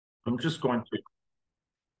I'm just going to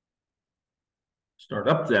start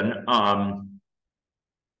up then.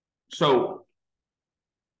 So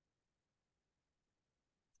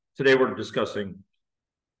today we're discussing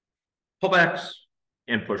pullbacks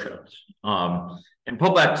and pushouts. And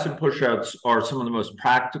pullbacks and pushouts are some of the most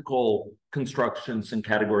practical constructions in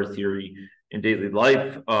category theory in daily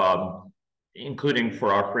life, including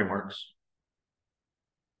for our frameworks.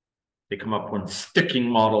 They come up when sticking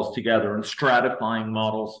models together and stratifying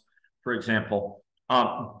models, for example.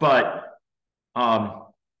 But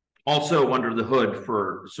also under the hood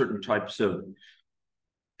for certain types of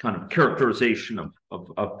kind of characterization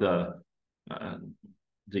of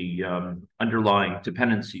the underlying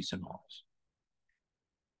dependencies in models.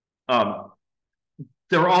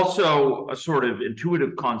 They're also a sort of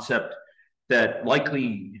intuitive concept that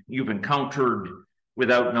likely you've encountered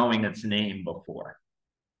without knowing its name before.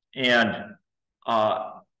 And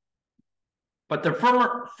but they're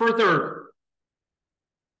further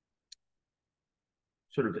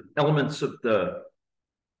sort of elements of the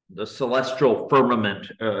celestial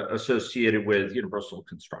firmament associated with universal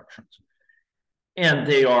constructions. And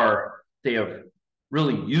they have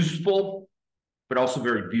really useful, but also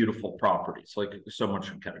very beautiful properties, like so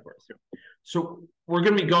much in category theory. So we're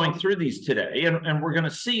going to be going through these today, and we're going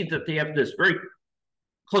to see that they have this very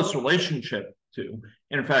close relationship to,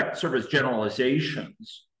 and in fact, serve as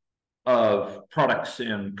generalizations of products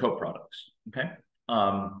and coproducts, okay?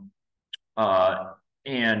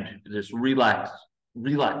 And this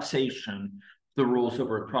relaxation, the rules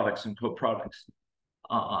over products and coproducts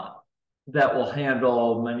that will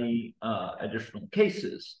handle many additional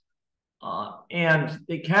cases. And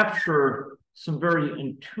they capture some very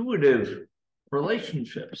intuitive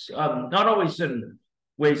relationships, not always in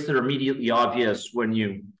ways that are immediately obvious when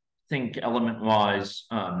you think element-wise,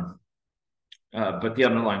 but the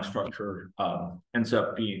underlying structure ends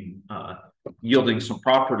up being yielding some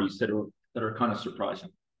properties that are kind of surprising.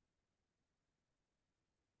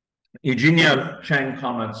 Eugenia Cheng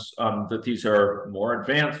comments that these are more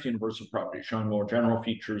advanced universal properties, showing more general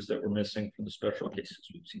features that were missing from the special cases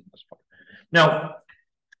we've seen thus far. Now,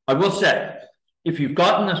 I will say, if you've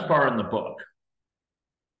gotten this far in the book,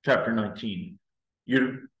 chapter 19,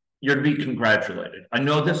 you're to be congratulated. I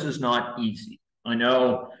know this is not easy. I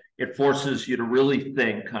know it forces you to really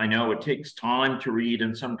think. I know it takes time to read,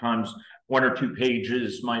 and sometimes 1 or 2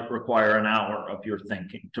 pages might require an hour of your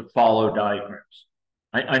thinking to follow diagrams.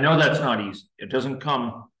 I know that's not easy. It doesn't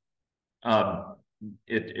come.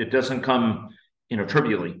 It doesn't come,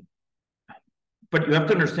 trivially. But you have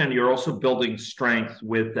to understand you're also building strength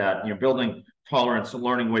with that. You're building tolerance and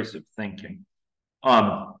learning ways of thinking.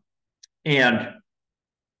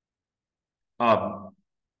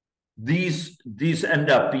 These end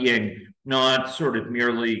up being not sort of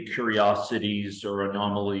merely curiosities or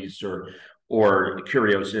anomalies or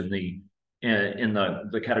curios in the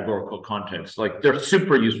categorical context. Like, they're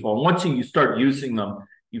super useful. And once you start using them,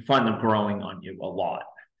 you find them growing on you a lot.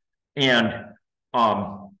 And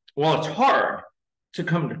while it's hard to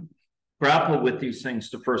come to grapple with these things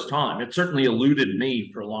the first time, it certainly eluded me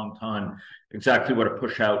for a long time exactly what a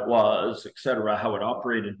pushout was, et cetera, how it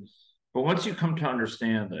operated. But once you come to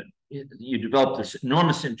understand that, you develop this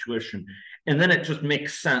enormous intuition, and then it just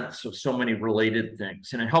makes sense of so many related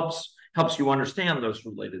things, and it helps you understand those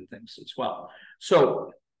related things as well.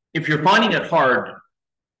 So if you're finding it hard,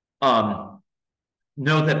 know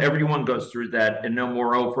that everyone goes through that, and know,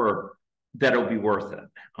 moreover, that it'll be worth it.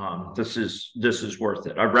 This is worth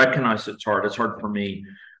it. I recognize it's hard. It's hard for me.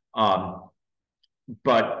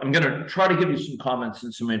 But I'm going to try to give you some comments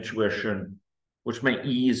and some intuition, which may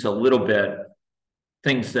ease a little bit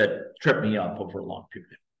things that trip me up over a long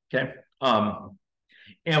period. Okay.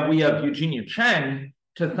 And we have Eugenia Cheng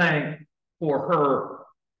to thank for her,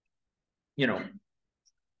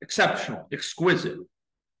 exceptional, exquisite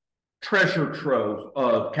treasure trove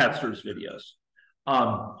of Katzer's videos.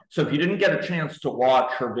 So if you didn't get a chance to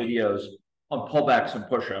watch her videos on pullbacks and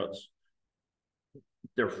pushouts,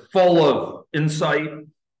 they're full of insight.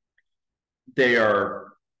 They are,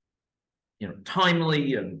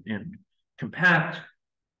 timely and compact,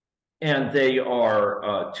 and they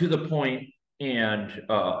are to the point and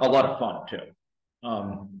a lot of fun too.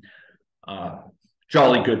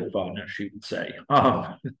 Jolly good fun, as she would say.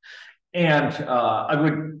 And I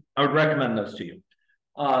would recommend those to you.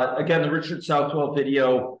 Again, the Richard Southwell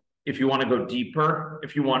video, if you want to go deeper,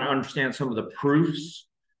 if you want to understand some of the proofs,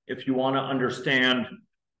 if you want to understand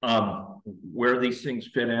where these things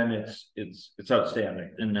fit in, it's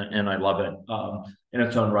outstanding, and I love it in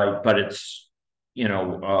its own right. But it's in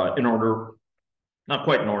order, not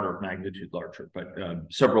quite in order of magnitude larger, but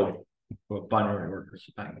several binary orders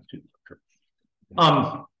of magnitude.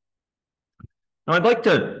 Now I'd like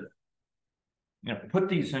to put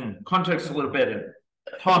these in context a little bit and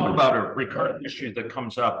talk about a recurrent issue that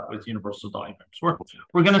comes up with universal diagrams. We're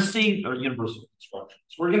going to see universal constructions.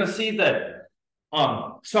 We're going to see that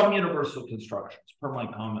some universal constructions, per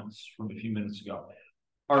my comments from a few minutes ago,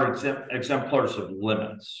 are exemplars of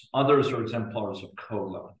limits. Others are exemplars of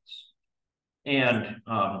co-limits. And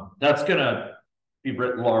that's going to be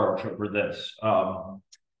writ large over this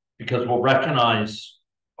because we'll recognize,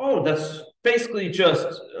 oh, that's basically just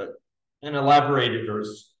an elaborated, or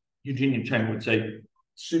as Eugenia Cheng would say,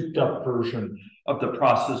 souped up version of the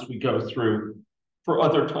process we go through for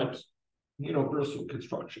other types of universal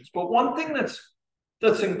constructions. But one thing that's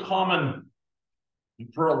in common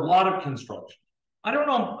for a lot of constructions, I don't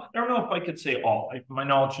know if I could say all. My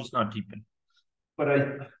knowledge is not deep enough, but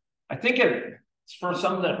I think it's for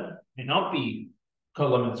some that may not be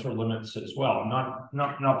co-limits or limits as well. Not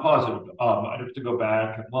positive. I'd have to go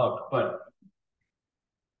back and look, but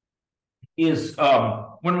is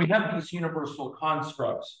when we have these universal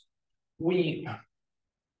constructs, we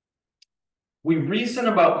reason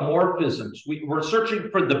about morphisms. We're searching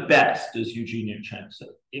for the best, as Eugenia Cheng said,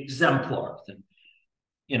 exemplar,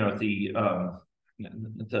 the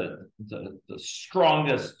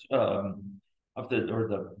strongest of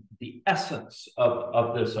the essence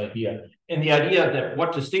of this idea. And the idea that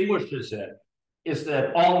what distinguishes it is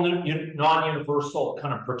that all non-universal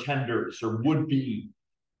kind of pretenders or would-be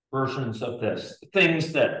versions of this,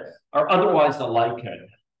 things that are otherwise alike it,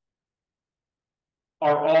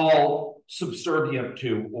 are all subservient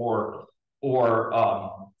to or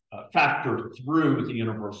factored through the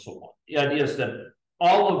universal one. The idea is that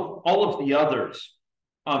all of the others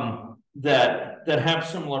that have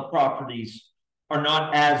similar properties are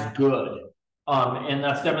not as good. And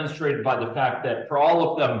that's demonstrated by the fact that for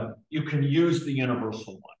all of them, you can use the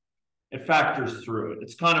universal one. It factors through it.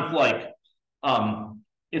 It's kind of like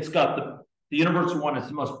it's got the universal one is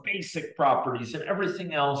the most basic properties, and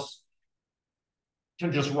everything else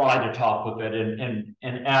can just ride atop of it and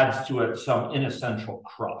adds to it some inessential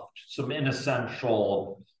cruft, some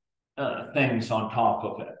inessential things on top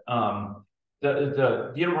of it.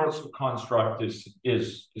 The universal construct is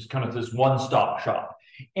kind of this one-stop shop.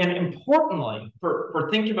 And importantly, for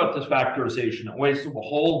thinking about this factorization in ways that will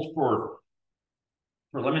hold for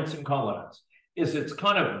limits and co-limits, is it's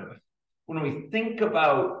kind of, when we think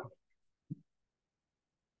about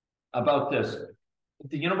this,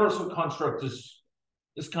 the universal construct is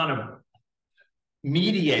kind of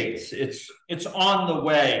mediates. It's on the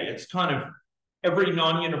way. It's kind of every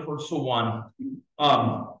non-universal one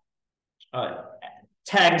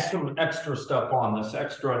tags some extra stuff on this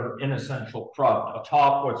extra inessential cruft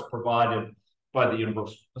atop what's provided by the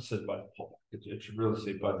universal. Let's say by the Pullback. It should really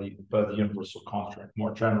say by the universal construct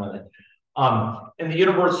more generally. And the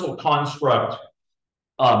universal construct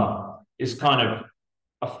is kind of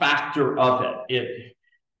a factor of it.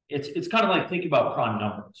 It's kind of like thinking about prime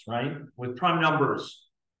numbers, right? With prime numbers,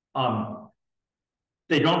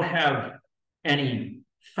 they don't have any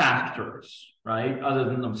factors, right, other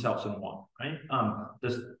than themselves and one, right?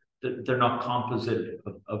 They're not composite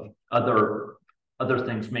of other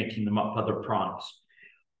things making them up, other primes.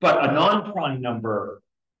 But a non-prime number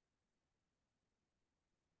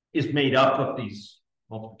is made up of these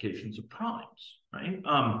multiplications of primes, right?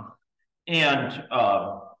 And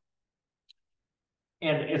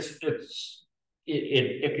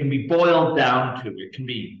it can be boiled down to, it can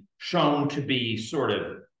be shown to be sort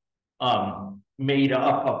of made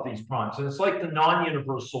up of these primes. And it's like the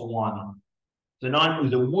non-universal one,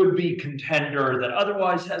 the would-be contender that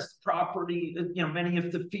otherwise has the property, many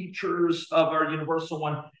of the features of our universal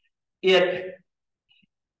one. It's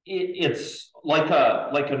like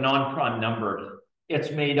a non-prime number. It's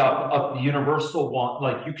made up of the universal one.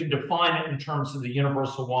 Like you can define it in terms of the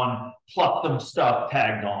universal one, plus some stuff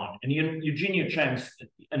tagged on. And Eugenia Cheng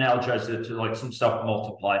analogized it to like some stuff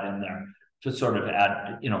multiplied in there to sort of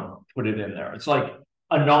add, put it in there. It's like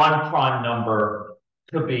a non-prime number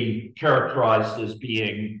could be characterized as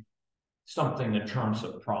being something in terms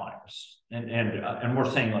of primes. And we're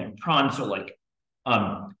saying like primes are like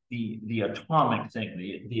the atomic thing,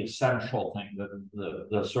 the essential thing,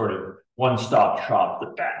 the sort of one-stop shop,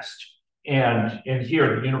 the best. And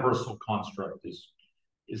here the universal construct is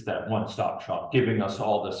that one-stop shop, giving us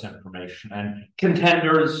all this information. And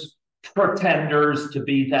contenders, pretenders to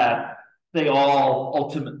be that, they all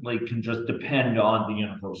ultimately can just depend on the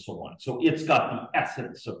universal one. So it's got the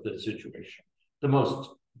essence of the situation,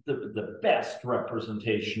 the best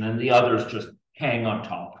representation, and the others just hang on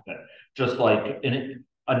top of it. Just like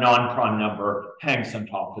a non-prime number hangs on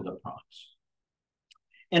top of the primes.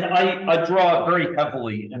 And I draw very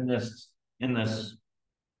heavily in this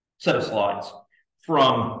set of slides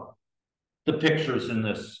from the pictures in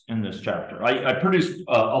this chapter. I produced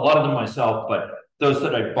a lot of them myself, but those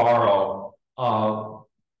that I borrow,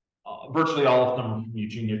 virtually all of them from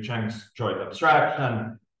Eugenia Cheng's Joy of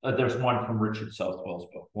Abstraction. There's one from Richard Southwell's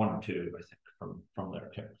book, 1 or 2, I think, from there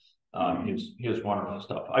too. He has wonderful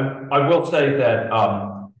stuff. I will say that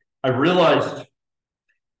I realized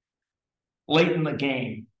late in the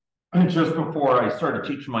game, just before I started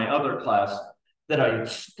teaching my other class, that I had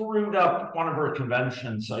screwed up one of her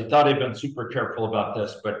conventions. I thought I'd been super careful about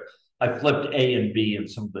this, but I flipped A and B in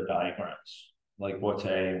some of the diagrams, like what's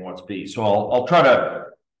A and what's B. So I'll try to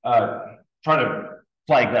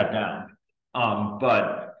flag that down.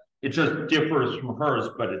 But it just differs from hers,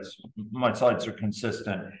 but my slides are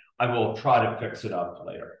consistent. I will try to fix it up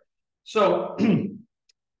later. So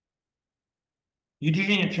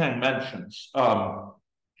Eugenia Cheng mentions, I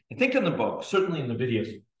think in the book, certainly in the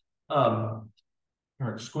videos,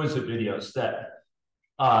 her exquisite videos, that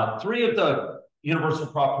 3 of the universal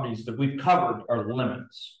properties that we've covered are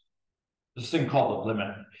limits. This thing called a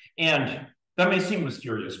limit. And that may seem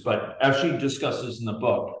mysterious, but as she discusses in the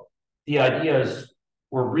book, the idea is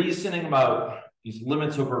we're reasoning about these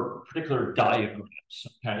limits over particular diagrams,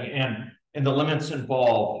 okay? And the limits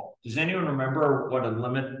involve, does anyone remember what a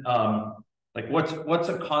limit, like what's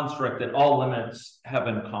a construct that all limits have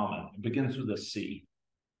in common? It begins with a C.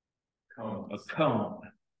 Cone. A cone,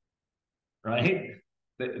 right?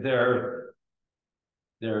 They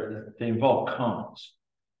involve cones.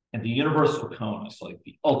 And the universal cone is like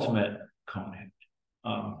the ultimate cone head,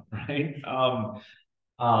 right?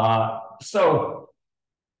 So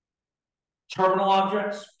terminal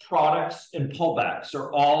objects, products, and pullbacks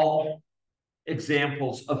are all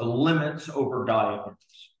examples of limits over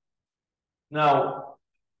diagrams. Now,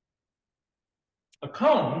 a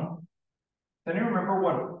cone, can you remember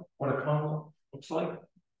what a cone looks like?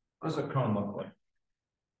 What does a cone look like? It's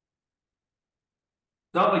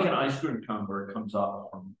not like an ice cream cone where it comes up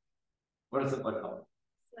from, what does it look like?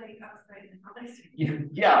 Like outside an ice cream.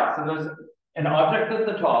 Yeah, so there's an object at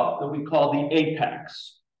the top that we call the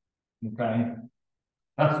apex. Okay,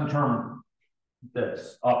 that's the term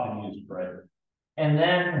that's often used, right? And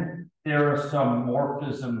then there are some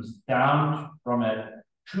morphisms down from it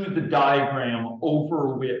to the diagram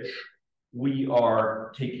over which we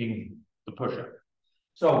are taking the pushup.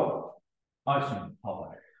 So I've seen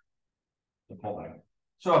the pullback.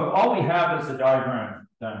 So if all we have is a diagram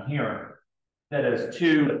down here that has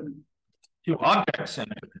two objects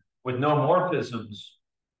in it with no morphisms,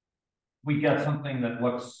 we get something that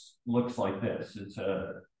looks like this. It's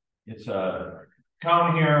a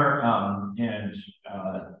cone here, and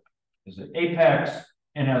is an apex,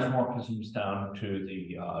 and has morphisms down to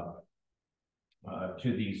the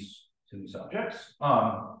to these objects.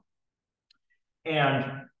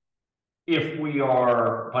 And if we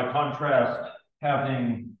are, by contrast,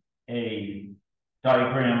 having a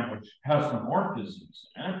diagram which has some morphisms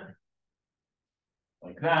in it,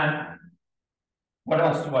 like that, what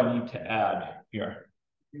else do I need to add here?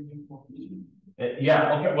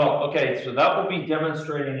 Yeah, okay, well, okay, so that will be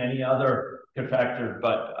demonstrating any other cofactor,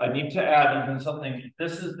 but I need to add even something.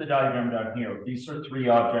 This is the diagram down here. These are 3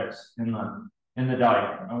 objects in the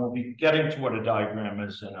diagram, and we'll be getting to what a diagram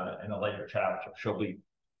is in a later chapter. She'll be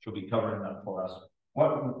covering that for us.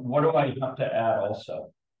 What do I have to add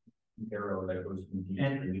also? An arrow that goes from D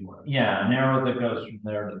and, to D1. Yeah, an arrow that goes from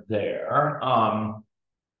there to there.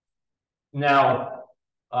 Now,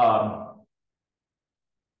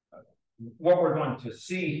 what we're going to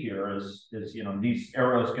see here is these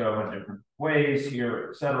arrows go in different ways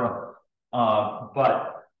here, etc.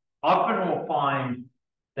 But often we'll find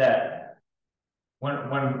that when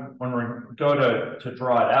we go to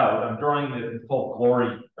draw it out, I'm drawing it in full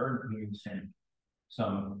glory or using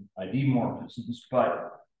some ID morphisms,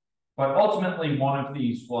 but ultimately one of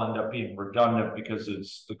these will end up being redundant because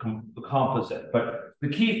it's the composite. But the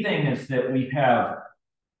key thing is that we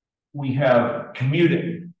have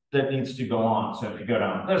commuting that needs to go on. So if you go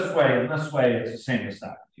down this way and this way, it's the same as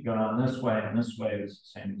that. If you go down this way and this way, it's the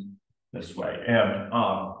same as this way. And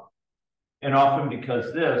often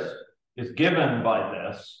because this is given by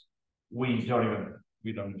this, we don't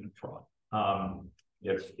even try.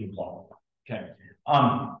 It's implied. Okay.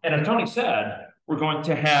 And as Tony said, we're going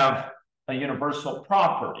to have a universal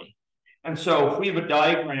property. And so if we have a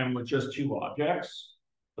diagram with just 2 objects,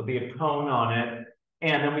 there'll be a cone on it.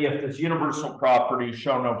 And then we have this universal property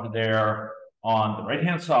shown over there on the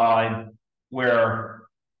right-hand side, where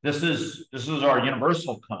this is our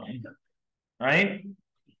universal cone, right?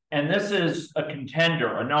 And this is a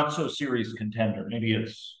contender, a not so serious contender. Maybe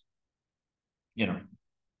it's, you know,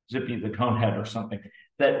 Zippy the conehead or something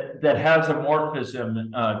that has a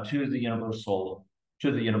morphism to the universal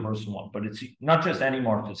one, but it's not just any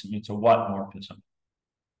morphism, it's a what morphism?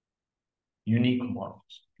 Unique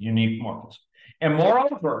morphism. And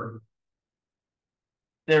moreover,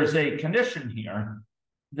 there's a condition here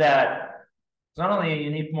that it's not only a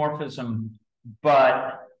unique morphism,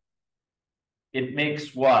 but it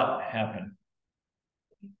makes what happen?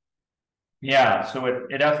 Yeah, so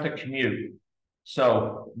it has to commute.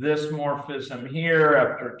 So this morphism here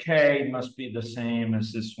after K must be the same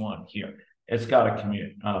as this one here. It's got to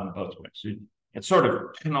commute both ways. It's sort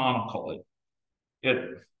of canonical.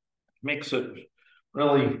 It makes it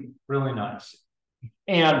really, really nice.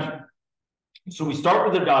 And so we start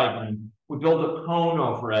with a diagram, we build a cone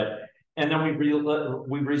over it, and then we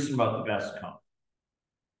reason about the best cone.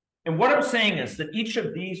 And what I'm saying is that each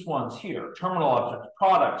of these ones here, terminal objects,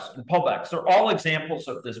 products, and pullbacks, they're all examples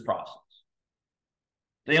of this process.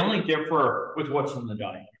 They only differ with what's in the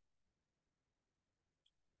diagram.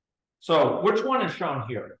 So which one is shown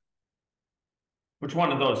here? Which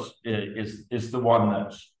one of those is the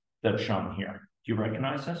one that's shown here? Do you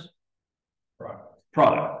recognize this?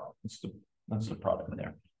 Product. That's the product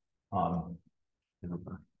there.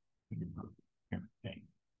 Okay.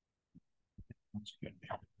 That's good.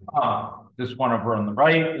 This one over on the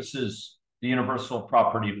right, this is the universal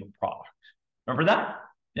property of a product. Remember that?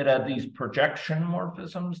 It had these projection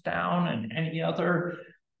morphisms down, and any other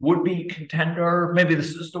would-be contender. Maybe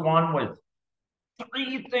this is the one with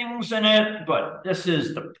 3 things in it, but this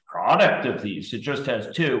is the product of these. It just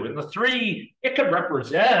has 2. And the 3, it could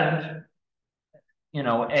represent, you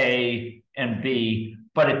know, A and B,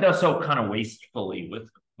 but it does so kind of wastefully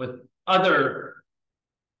with other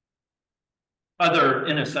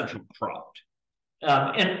inessential product.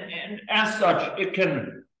 And as such, it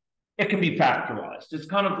can be factorized. It's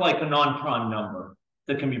kind of like a non-prime number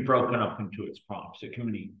that can be broken up into its primes. It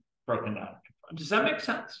can be broken down into primes. Does that make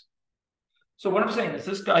sense? So what I'm saying is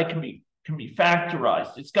this guy can be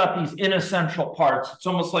factorized. It's got these inessential parts. It's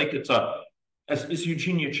almost like it's as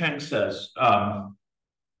Eugenia Cheng says,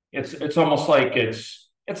 it's almost like it's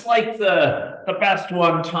like the best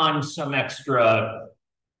one times some extra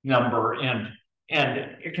number, and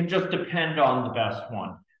it can just depend on the best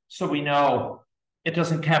one. So we know it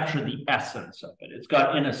doesn't capture the essence of it. It's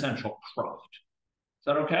got inessential craft. Is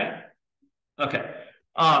that okay? Okay.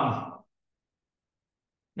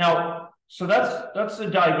 Now, so that's the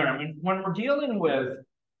diagram. And when we're dealing with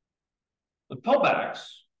the pullbacks,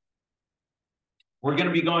 we're going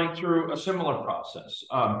to be going through a similar process.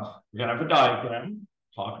 We're going to have a diagram.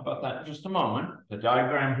 Talk about that in just a moment. The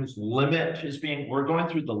diagram whose limit is we're going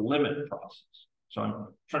through the limit process. So I'm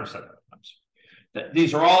trying to set that up.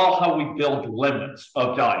 These are all how we build limits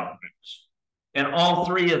of diagrams. And all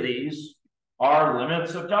 3 of these are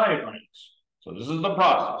limits of diagrams. So this is the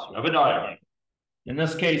process. We have a diagram. In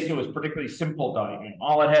this case, it was a particularly simple diagram.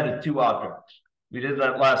 All it had is 2 objects. We did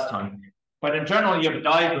that last time. But in general, you have a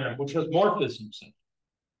diagram which has morphisms in it.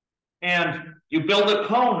 And you build a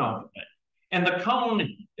cone out of it. And the cone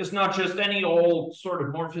is not just any old sort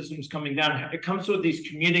of morphisms coming down. It comes with these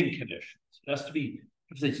commuting conditions. It has to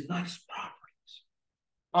have these nice properties.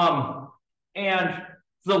 And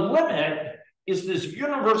the limit is this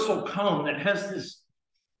universal cone that has this,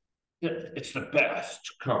 it's the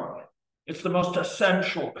best cone. It's the most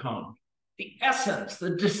essential cone. The essence,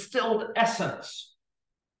 the distilled essence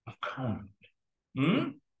of cone.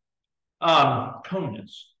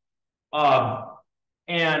 Coneness.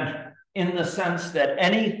 And in the sense that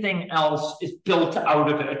anything else is built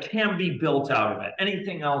out of it, it can be built out of it.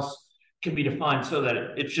 Anything else can be defined so that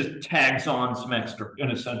it just tags on some extra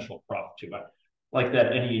inessential prop to it. Like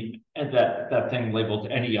that thing labeled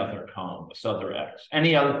any other cone, this other X.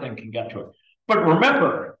 Any other thing can get to it. But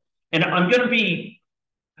remember, and I'm going to be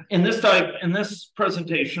in this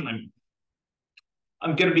presentation,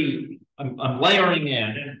 I'm layering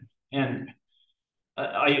in, and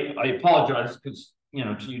I apologize because, you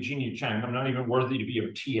know, to Eugenia Cheng, I'm not even worthy to be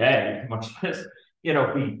a TA, much less, you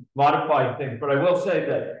know, be modifying things. But I will say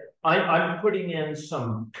that I'm putting in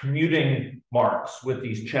some commuting marks with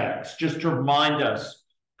these checks just to remind us,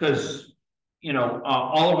 because, you know,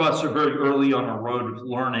 all of us are very early on our road of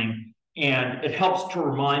learning, and it helps to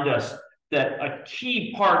remind us that a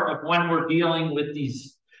key part of when we're dealing with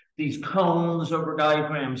these cones over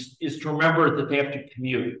diagrams is to remember that they have to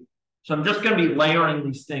commute. So I'm just going to be layering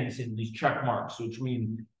these things in these check marks, which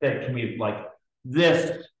mean they commute, like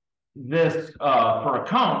this for a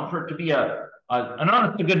cone, for it to be an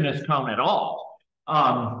honest to goodness cone at all.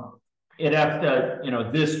 it has to,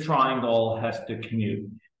 this triangle has to commute.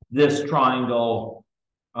 This triangle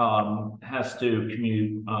has to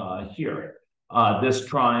commute here. This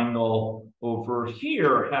triangle over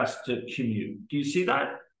here has to commute. Do you see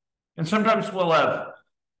that? And sometimes we'll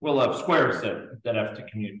have squares that have to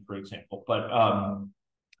commute, for example, but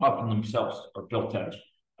often themselves are built out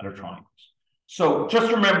of triangles. So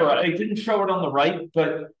just remember, I didn't show it on the right,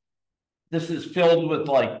 but this is filled with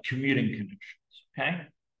like commuting conditions. Okay.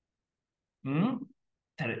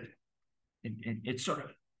 It's sort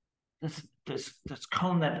of this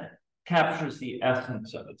cone that captures the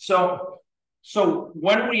essence of it. So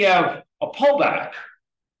when we have a pullback,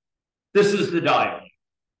 this is the diagram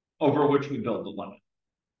over which we build the limit.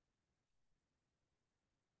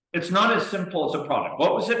 It's not as simple as a product.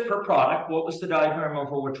 What was it for product? What was the diagram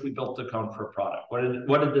over which we built the cone for product?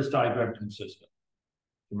 What did this diagram consist of?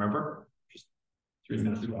 Remember? Just 3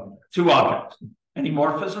 minutes ago. 2 objects. Any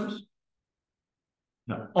morphisms?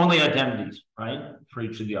 No, only identities, right? For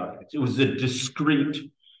each of the objects. It was a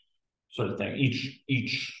discrete sort of thing.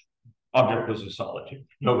 Each object was a solitude,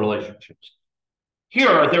 no relationships. Here,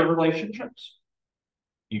 are there relationships?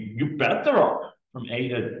 You bet there are, from A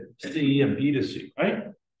to C and B to C, right?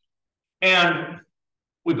 And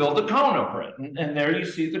we build a cone over it. And there you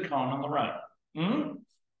see the cone on the right.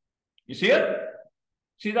 You see it?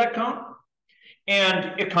 See that cone?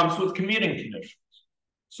 And it comes with commuting conditions.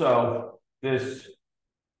 So this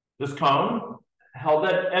cone held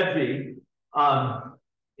at V,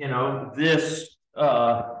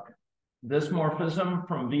 this morphism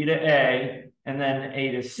from V to A and then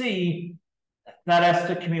A to C, that has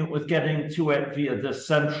to commute with getting to it via the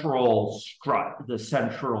central strut, the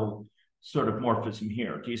central sort of morphism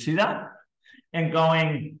here. Do you see that? And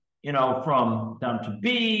going, from down to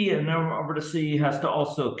B and then over to C has to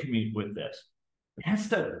also commute with this. It has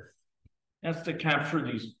to capture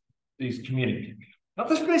these commuting conditions. Now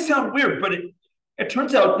this may sound weird, but it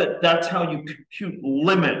turns out that that's how you compute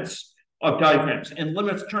limits of diagrams, and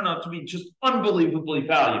limits turn out to be just unbelievably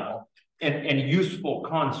valuable and useful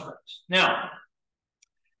constructs. Now,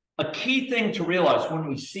 a key thing to realize when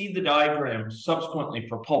we see the diagrams subsequently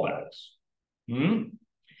for pullbacks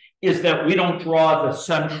is that we don't draw the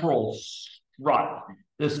central strut,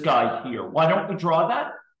 this guy here. Why don't we draw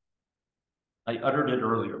that? I uttered it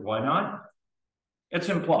earlier. Why not? It's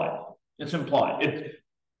implied. It's implied.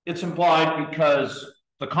 It's implied because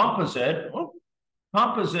the composite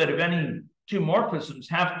of any 2 morphisms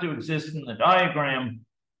have to exist in the diagram,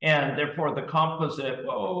 and therefore the composite,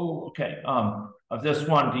 of this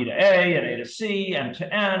one, B to A and A to C and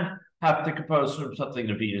to N, have to compose from something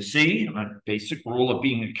to B to C. A basic rule of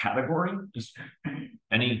being a category is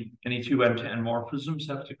any 2 N to N morphisms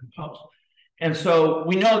have to compose. And so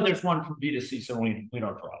we know there's one from B to C, so we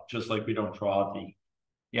don't draw it, just like we don't draw the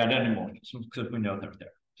identity morphisms because we know they're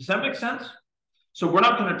there. Does that make sense? So we're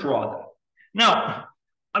not going to draw that. Now,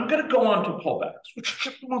 I'm going to go on to pullbacks, which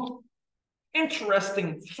are the most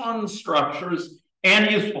interesting, fun structures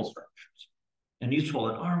and useful structures, and useful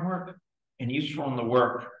in our work and useful in the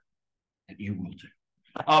work that you will do.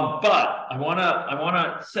 But I want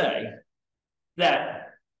to say that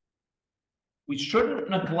we shouldn't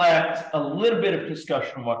neglect a little bit of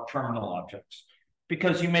discussion about terminal objects,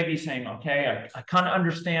 because you may be saying, okay, I kind of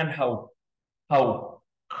understand how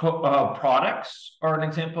products are an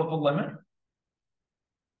example of a limit.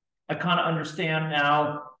 I kind of understand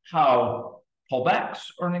now how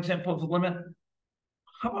pullbacks are an example of a limit.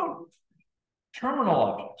 How about terminal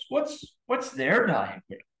objects? What's their diagram?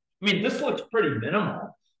 I mean, this looks pretty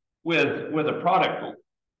minimal with a product.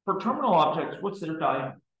 For terminal objects, what's their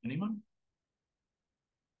diagram? Anyone?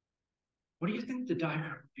 What do you think the diagram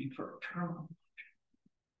would be for a terminal object?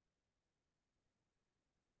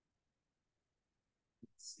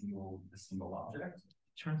 A single object.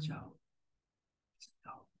 It turns out it's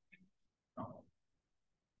no.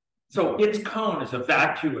 So its cone is a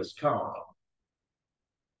vacuous cone.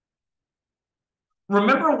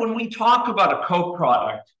 Remember, when we talk about a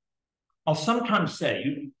coproduct, I'll sometimes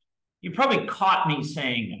say, you probably caught me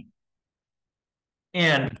saying it.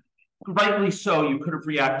 And rightly so, you could have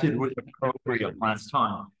reacted with appropriate last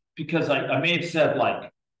time, because I may have said like,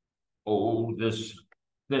 oh, this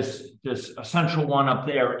essential one up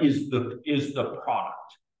there is the product.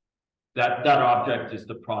 That object is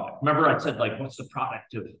the product. Remember, I said like, what's the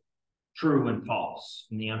product of true and false?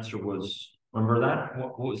 And the answer was, remember that?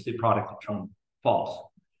 What was the product of true and false?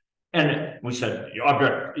 And we said the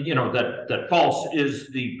object, that false is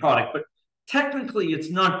the product, but technically it's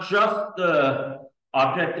not just the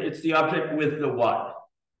object, it's the object with the what?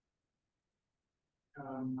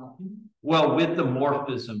 Well, with the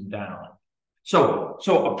morphism down. So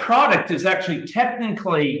a product is actually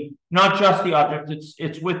technically not just the object,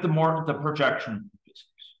 it's with the projection.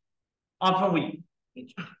 Often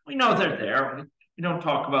we know they're there. We don't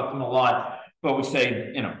talk about them a lot, but we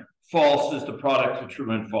say, false is the product of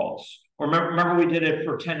true and false. Or remember we did it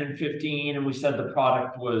for 10 and 15, and we said the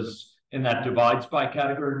product was in that divides by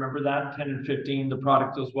category. Remember that? 10 and 15, the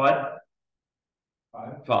product was what?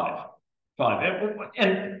 5.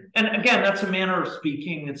 And again, that's a manner of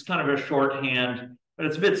speaking. It's kind of a shorthand, but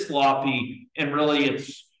it's a bit sloppy. And really,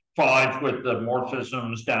 it's 5 with the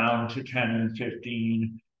morphisms down to 10 and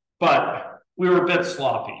 15. But we were a bit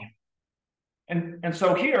sloppy. And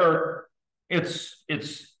so here, it's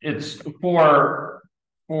for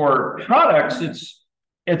products, it's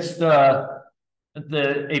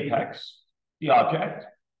the apex, the object,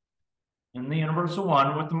 and the universal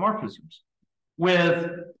one with the morphisms.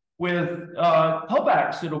 With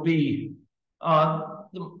pullbacks, it'll be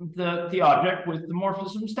the object with the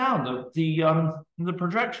morphisms down, the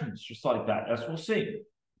projections, just like that, as we'll see.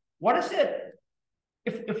 What is it?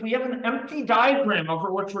 If we have an empty diagram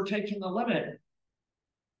over which we're taking the limit,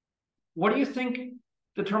 what do you think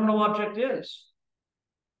the terminal object is?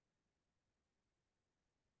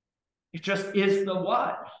 It just is the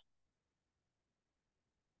what?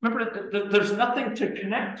 Remember, there's nothing to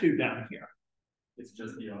connect to down here. It's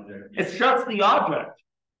just the object. It's just the object.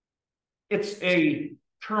 It's a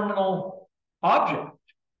terminal object.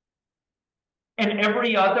 And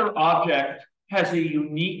every other object has a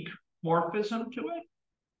unique morphism to it.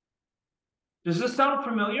 Does this sound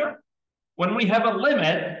familiar? When we have a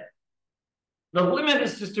limit, the limit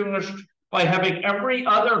is distinguished by having every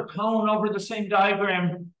other cone over the same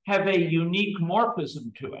diagram have a unique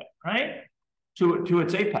morphism to it, right? To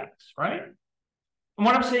its apex, right? And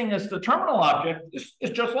what I'm saying is the terminal object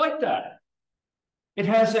is just like that. It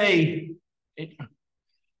has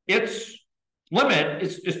its limit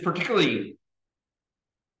is particularly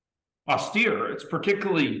austere. It's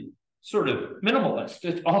particularly sort of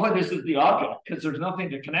minimalist. All it is the object, because there's nothing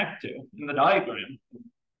to connect to in the diagram.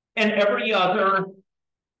 And every other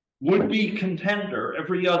would-be contender,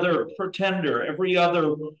 every other pretender, every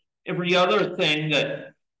other thing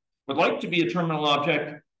that would like to be a terminal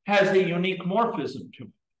object has a unique morphism to it.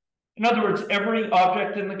 In other words, every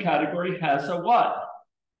object in the category has a what?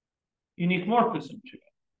 Unique morphism to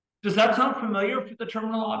it. Does that sound familiar for the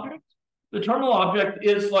terminal object? The terminal object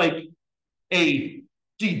is like a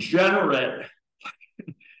degenerate,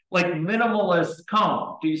 like minimalist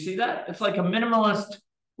cone. Do you see that? It's like a minimalist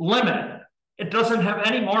limit. It doesn't have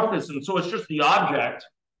any morphism, so it's just the object,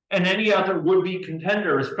 and any other would-be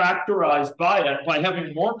contender is factorized by it by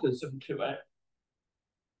having morphism to it.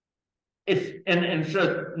 It's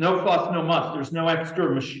just no fuss, no muss. There's no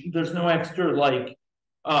extra machine. There's no extra like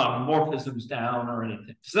morphisms down or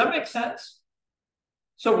anything. Does that make sense?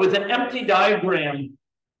 So with an empty diagram,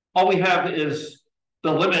 all we have is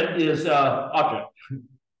the limit is object.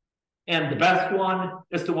 And the best one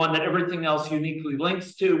is the one that everything else uniquely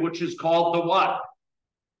links to, which is called the what?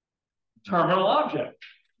 Terminal object.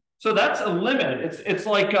 So that's a limit. It's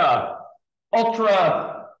like a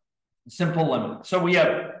ultra simple limit. So we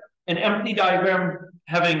have an empty diagram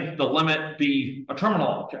having the limit be a terminal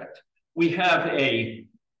object. We have a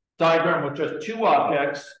diagram with just 2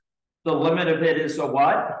 objects. The limit of it is a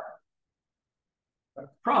what?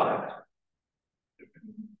 Product.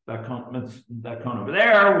 That cone over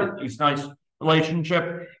there with these nice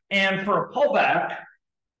relationship. And for a pullback,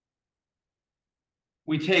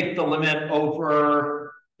 we take the limit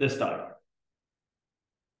over this diagram.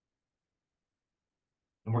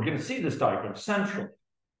 And we're going to see this diagram centrally.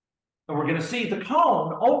 And we're going to see the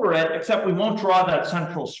cone over it, except we won't draw that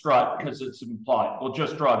central strut because it's implied. We'll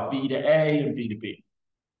just draw B to A and B to B.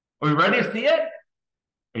 Are we ready to see it?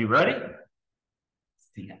 Are you ready?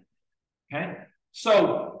 See it. Okay.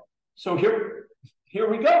 So here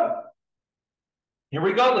we go. Here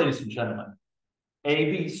we go, ladies and gentlemen.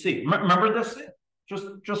 A, B, C. Remember this?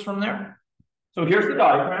 Just from there. So here's the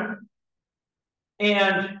diagram.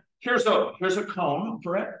 And here's a cone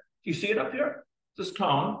for it. Do you see it up here? This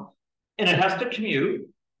cone. And it has to commute.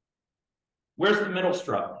 Where's the middle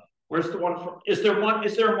strut? Where's the one from? Is there a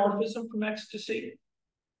morphism from X to C?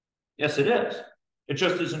 Yes, it is. It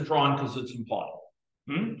just isn't drawn because it's implied.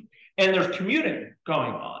 And there's commuting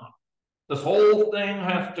going on. This whole thing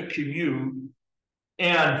has to commute,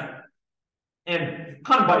 and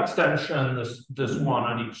kind of by extension, this one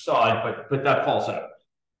on each side, but that falls out.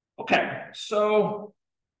 Okay, so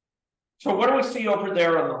what do we see over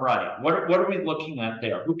there on the right? What are we looking at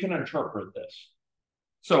there? Who can interpret this?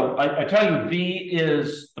 So I tell you, V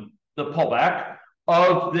is the pullback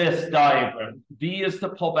of this diagram. V is the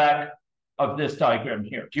pullback of this diagram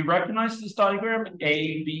here. Do you recognize this diagram?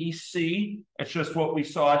 A, B, C. It's just what we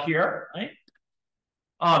saw here, right?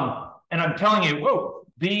 And I'm telling you, whoa,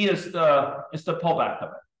 B is the pullback of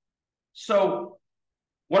it. So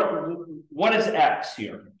what is X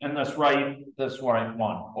here in this right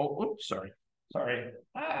one? Oh, oops, sorry.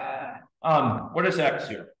 What is X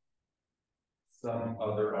here? Some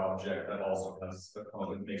other object that also has a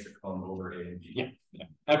cone that makes a cone over A and B. Yeah.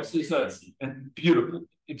 X is a beautiful,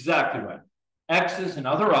 exactly right. X is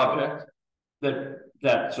another object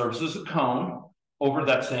that serves as a cone over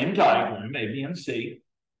that same diagram, A, B, and C.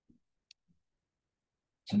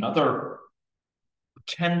 It's another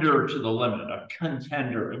tender to the limit, a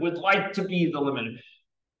contender. It would like to be the limit,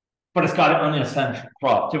 but it's got an unessential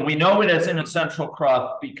cross. And we know it as an essential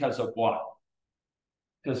cross because of what?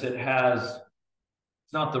 Because it has,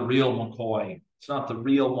 it's not the real McCoy. It's not the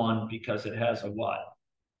real one because it has a what?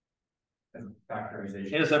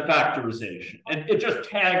 Factorization. It is a factorization. And it just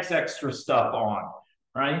tags extra stuff on,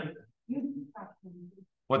 right?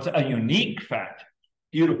 What's a unique factor?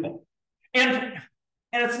 Beautiful. And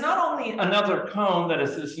it's not only another cone that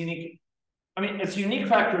is this unique, I mean, it's unique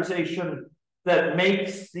factorization that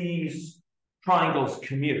makes these triangles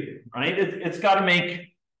commute, right? It's got to make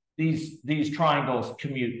these triangles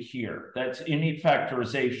commute here. That's unique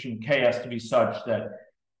factorization. K has to be such that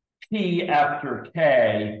P after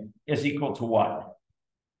K is equal to what?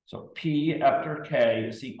 So P after K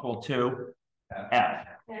is equal to F.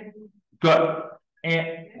 Good.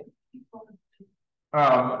 And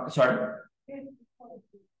sorry.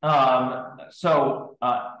 F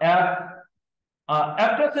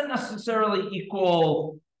doesn't necessarily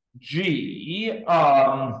equal G,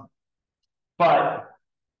 but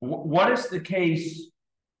what is the case?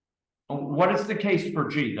 What is the case for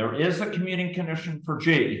G? There is a commuting condition for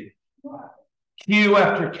G. Q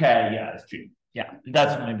after K, yeah, is G. Yeah,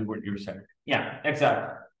 that's maybe what you're saying. Yeah,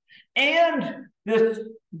 exactly. And this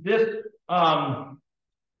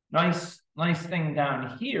nice thing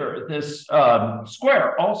down here, this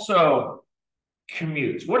square also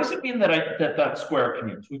commutes. What does it mean that square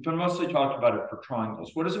commutes? We've been mostly talking about it for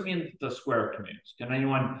triangles. What does it mean that the square commutes? Can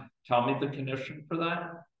anyone tell me the condition for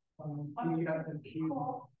that?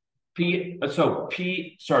 P, so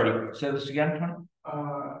P, sorry, say this again, Tony?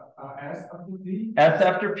 S after P. S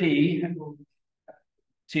after P,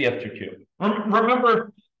 T after Q.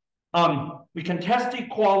 Remember, we can test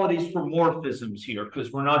equalities for morphisms here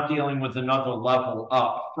because we're not dealing with another level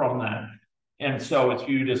up from that. And so it's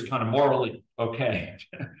viewed as kind of morally okay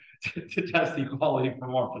to test equality for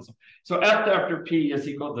morphism. So F after P is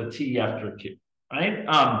equal to T after Q, right?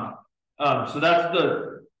 So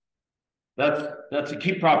that's a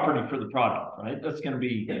key property for the product, right? That's going to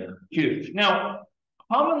be huge. Now,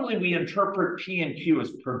 commonly we interpret P and Q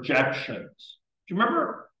as projections. Do you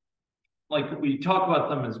remember? Like we talk about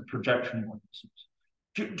them as projection morphisms.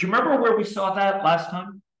 Do you remember where we saw that last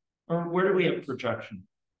time? Or where do we have projection?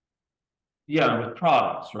 Yeah, with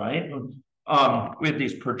products, right? We have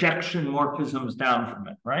these projection morphisms down from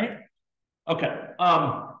it, right? Okay.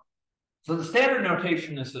 So the standard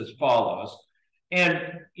notation is as follows.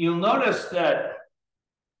 And you'll notice that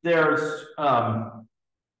there's, I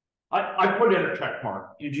put in a check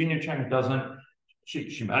mark. Eugenia Cheng doesn't.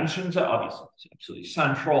 She mentions it, obviously, it's absolutely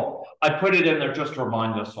central. I put it in there just to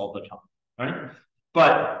remind us all the time, right?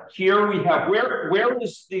 But here we have, where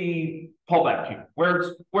is the pullback here?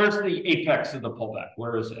 Where's the apex of the pullback?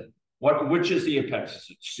 Where is it? Which is the apex?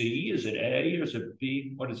 Is it C? Is it A? Or is it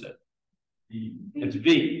B? What is it? V. It's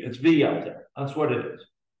V. It's V out there. That's what it is.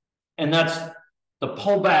 And that's the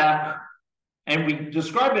pullback. And we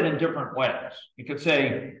describe it in different ways. You could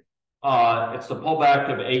say it's the pullback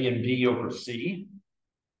of A and B over C.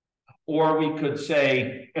 Or we could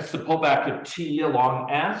say it's the pullback of T along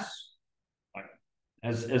S.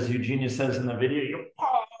 As Eugenia says in the video, you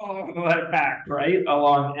pull it back, right,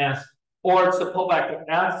 along S. Or it's the pullback of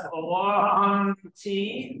S along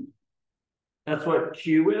T. That's what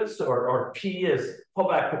Q is, or P is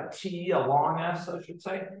pullback of T along S, I should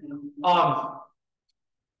say.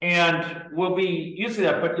 And we'll be using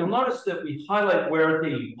that, but you'll notice that we highlight where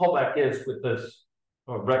the pullback is with this,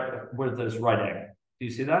 with this right angle. Do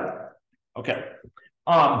you see that? Okay.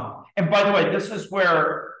 And by the way, this is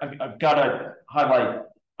where I've got to highlight.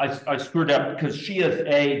 I screwed up because she has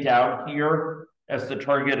A down here as the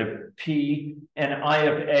target of P, and I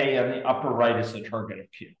have A on the upper right as the target of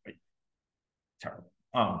Q.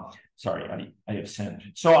 Sorry, I have sinned.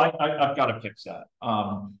 So I've got to fix that.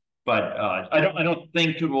 But I don't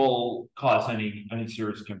think it will cause any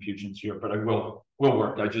serious confusions here. But I will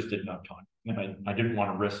work. I just didn't have time, and I didn't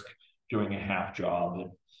want to risk doing a half job and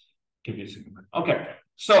give you some. Okay,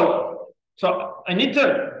 so So I need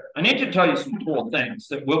to tell you some cool things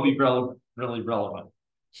that will be really relevant.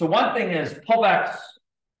 So one thing is pullbacks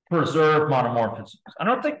preserve monomorphisms. I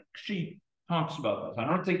don't think she talks about this. I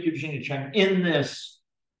don't think Eugenia Cheng in this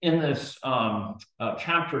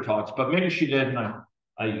chapter talks, but maybe she did, and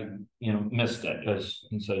I missed it because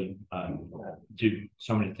I do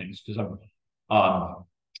so many things because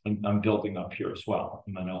I'm building up here as well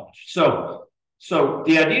in my knowledge. So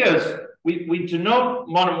the idea is we denote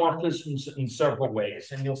monomorphisms in several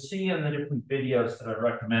ways, and you'll see in the different videos that I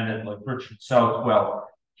recommended, like Richard Southwell,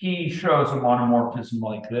 he shows a monomorphism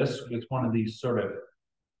like this with one of these sort of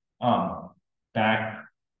back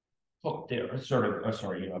hooked arrows, I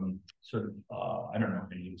don't know how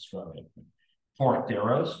to describe it, forked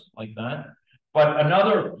arrows like that. But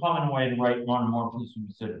another common way to write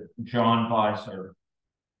monomorphisms that John Weiss,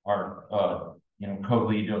 our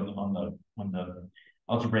co-lead on the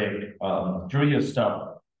algebraic Julia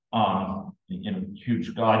stuff,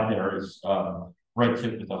 huge guide there is writes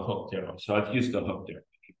it with a hooked arrow. So I've used a hooked arrow.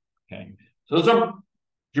 Okay. So those are.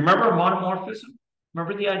 Do you remember monomorphism?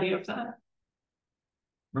 Remember the idea of that?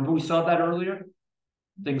 Remember we saw that earlier?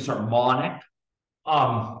 Things are monic.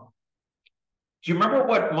 Do you remember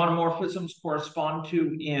what monomorphisms correspond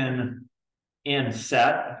to in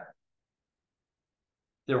set?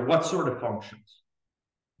 They're what sort of functions?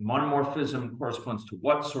 Monomorphism corresponds to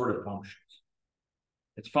what sort of functions?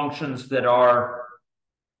 It's functions that are,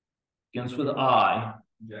 begins with I,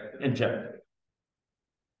 injective.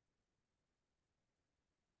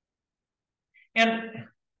 And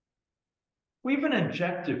we have an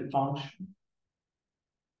injective function.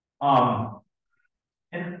 And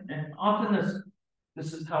often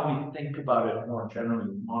this is how we think about it more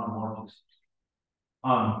generally, monomorphisms.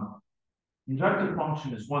 Injective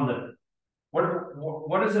function is one that,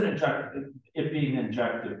 what does it being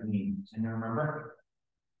injective means? And you remember?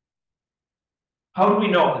 How do we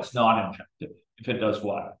know if it's not injective? If it does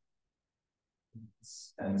what?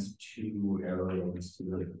 Sends two arrows to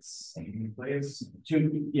the same place.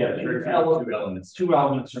 Two elements. Two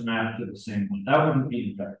elements are mapped to the same one. That wouldn't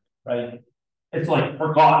be injective, right? It's like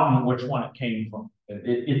forgotten which one it came from.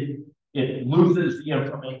 It loses the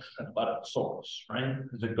information about its source, right?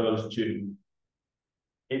 Because it goes to,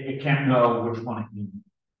 it can't know which one it means.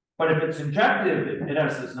 But if it's injective, it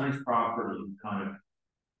has this nice property of kind of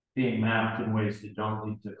being mapped in ways that don't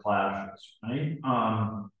lead to clashes, right?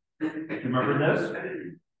 Remember this?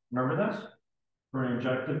 Remember this? For an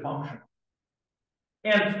injective function.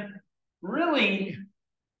 And really,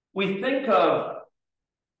 we think of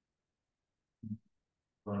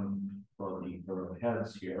for the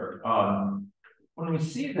heads here. When we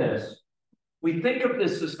see this, we think of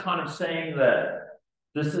this as kind of saying that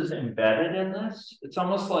this is embedded in this. It's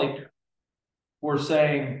almost like we're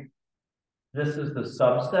saying this is the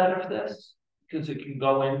subset of this because it can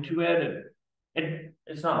go into it, and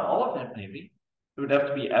it's not all of it. Maybe it would have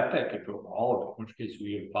to be epic if it were all of it, in which case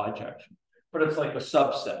we have bijection. But it's like a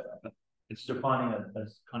subset of it. It's defining it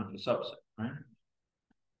as kind of a subset, right?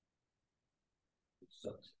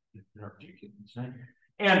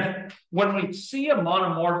 And when we see a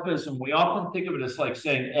monomorphism, we often think of it as like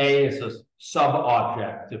saying A is a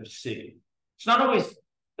sub-object of C. It's not always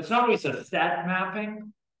a set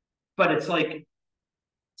mapping, but it's like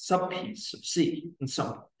subpiece of C in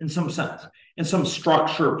some sense, in some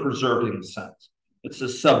structure preserving sense. It's a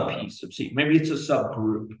subpiece of C. Maybe it's a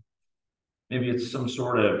subgroup. Maybe it's some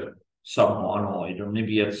sort of submonoid, or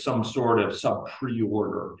maybe it's some sort of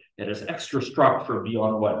sub-preorder that has extra structure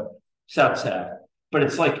beyond what sets have. But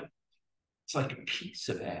it's like a piece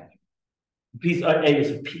of A. A is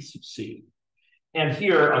a piece of C. And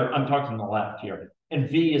here, I'm talking on the left here, and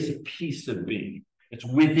V is a piece of B. It's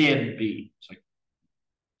within B. It's like,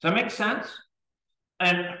 does that make sense?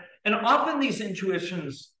 And often these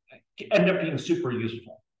intuitions end up being super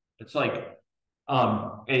useful. It's like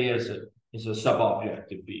A is a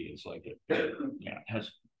sub-object of B. It's like it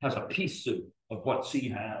has a piece of what C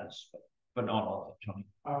has, but not all the time.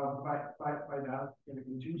 By that, in the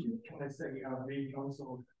intuition, can I say V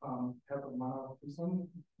also have a monomorphism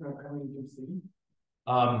coming to C?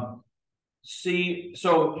 C,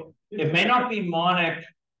 so it may not be monic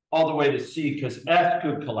all the way to C because S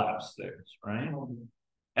could collapse things, right?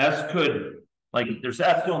 S could, like, there's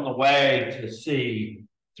S on the way to C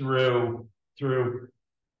through the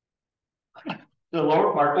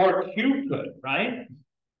lower part, or Q could, right?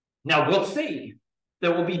 Now we'll see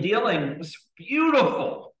that we'll be dealing with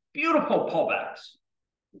beautiful pullbacks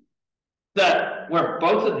where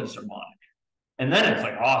both of these are monic. And then it's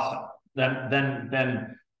like awesome.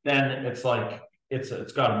 Then it's like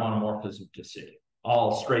it's got a monomorphism to C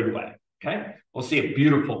all straight away. Okay, we'll see a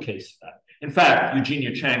beautiful case of that. In fact,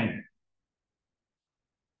 Eugenia Chang,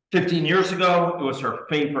 15 years ago, it was her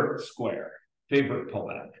favorite square, favorite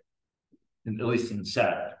pullback, at least in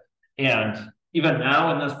set. And even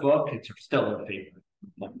now in this book, it's still her favorite.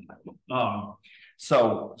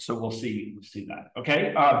 So we'll see that.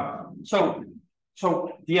 Okay. So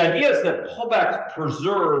the idea is that pullbacks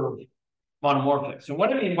preserve monomorphics. And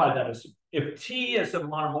what I mean by that is if T is a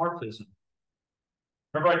monomorphism,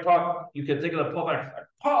 remember I talked, you can think of the pullback like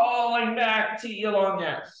pulling back T along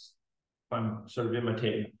S. I'm sort of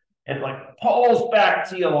imitating. It like pulls back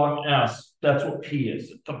T along S. That's what P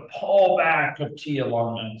is. It's the pullback of T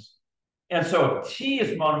along S. And so if T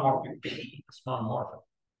is monomorphic, P is monomorphic.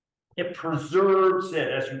 It preserves it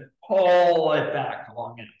as you pull it back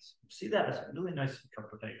along S. See that as a really nice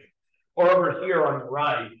interpretation. Or over here on the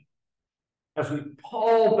right, as we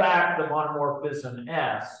pull back the monomorphism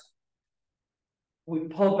S, we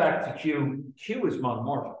pull back to Q. Q is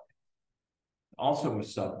monomorphic. Also a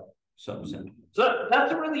subset. So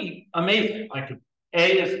that's really amazing. Like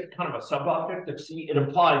A is kind of a subobject of C. It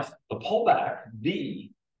implies the pullback,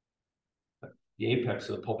 V, the apex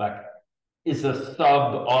of the pullback, is a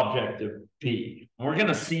sub-object of B. And we're going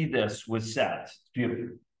to see this with sets. It's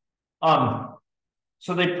beautiful.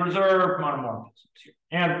 So they preserve monomorphisms here.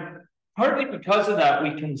 And partly because of that,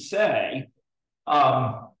 we can say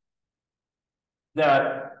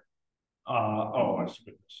that, oh, I see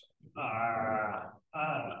this.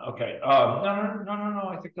 Okay. No,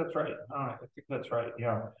 I think that's right. I think that's right.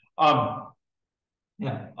 Yeah.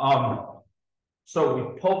 So we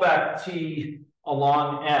pull back T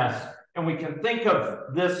along S, and we can think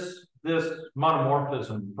of this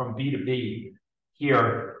monomorphism from B to B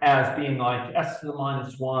here as being like S to the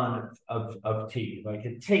 -1 of T. Like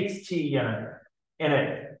it takes T and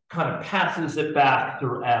it kind of passes it back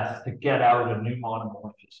through S to get out a new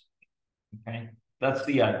monomorphism. Okay, that's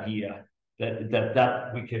the idea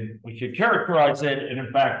that we could characterize it, and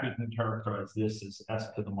in fact we can characterize this as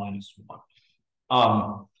S to the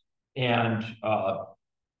 -1.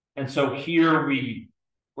 And so here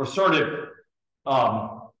we're sort of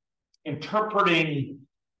interpreting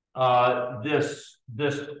this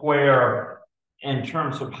square in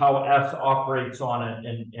terms of how S operates on it,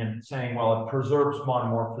 and saying, well, it preserves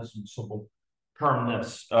monomorphism, so we'll term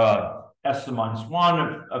this S to the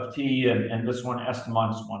 -1 of T, and this one S to the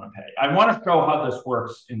 -1 of A. I want to show how this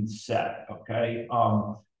works in set, okay?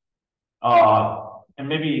 And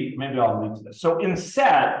maybe I'll leave this. So in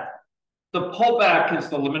set, the pullback is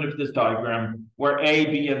the limit of this diagram where A,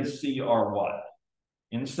 B, and C are what?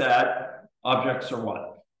 In set, objects are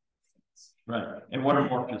what? Right. And what are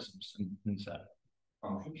morphisms in set?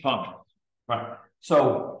 Functions. Right.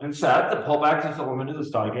 So in set, the pullback is the limit of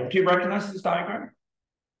this diagram. Do you recognize this diagram?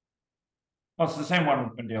 Well, it's the same one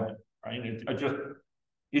we've been dealing with, right?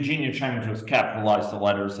 Eugenia Chang just capitalized the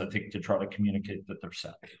letters, I think, to try to communicate that they're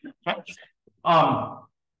set.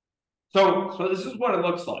 So this is what it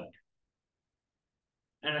looks like.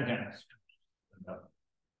 And again,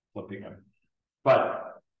 flipping it.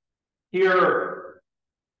 But here,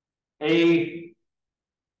 A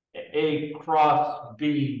cross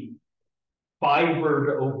B fibered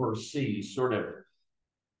over C, sort of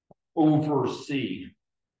over C,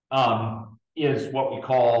 is what we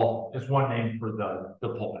call, is one name for the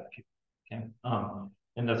pullback. Okay.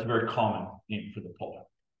 And that's a very common name for the pullback.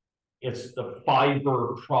 It's the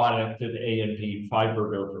fiber product of A and B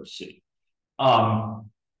fibered over C.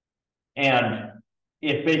 And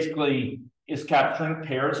it basically is capturing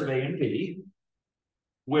pairs of A and B,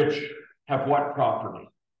 which have what property?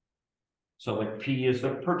 So like P is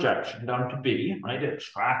the projection down to B, right? It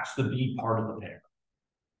tracks the B part of the pair.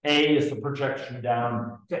 A is the projection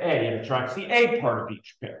down to A, and it tracks the A part of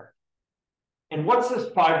each pair. And what's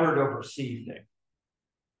this fibered over C thing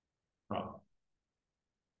from?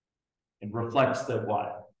 It reflects that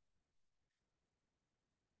what?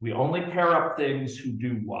 We only pair up things who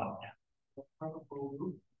do what?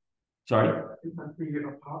 Sorry?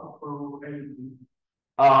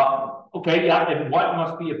 Okay, yeah, and what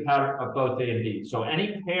must be a pair of both A and B? So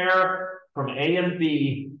any pair from A and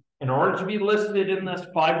B, in order to be listed in this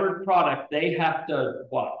fibered product, they have to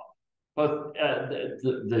what? But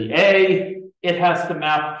the A, it has to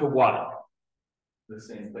map to what? The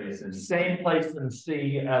same place in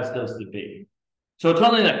C as does the B. So it's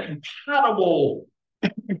only the compatible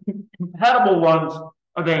ones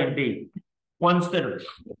of A and B, ones that are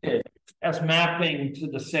treated as mapping to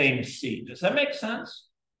the same C. Does that make sense?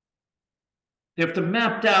 They have to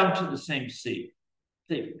map down to the same C.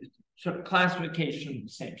 The sort of classification of the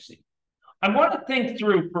same C. I want to think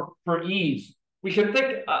through for ease. We can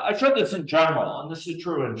think, I showed this in general, and this is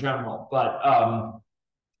true in general, but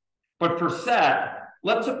But for set,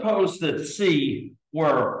 let's suppose that C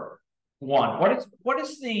were 1. What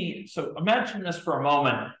is the, so imagine this for a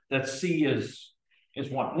moment, that C is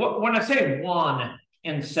 1. When I say 1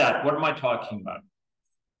 in set, what am I talking about?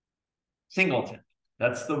 Singleton.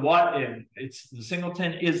 That's the what in, it's the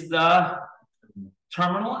singleton is the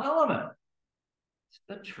terminal element. It's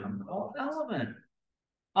the terminal element.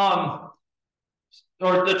 Or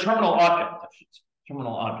the terminal object, I should say.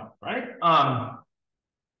 Terminal object, right?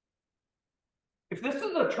 If this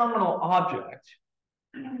is a terminal object,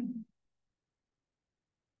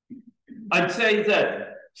 I'd say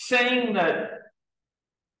that saying that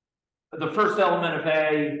the first element of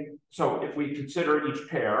A, so if we consider each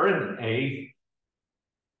pair and A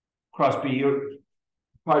cross B or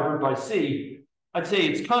fibered by C, I'd say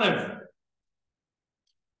it's kind of,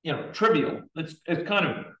 you know, trivial. It's kind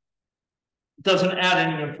of doesn't add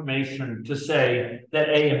any information to say that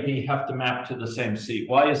A and B have to map to the same C.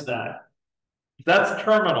 Why is that? If that's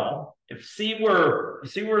terminal, if C were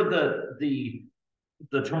the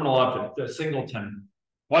terminal object, the singleton,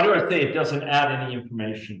 why do I say it doesn't add any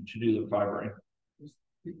information to do the fibering?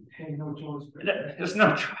 Hey, no choice. There's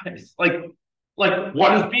no choice. Like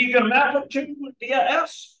what is B going to map it to via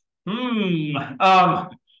S? It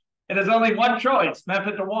is only one choice, map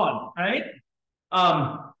it to 1, right?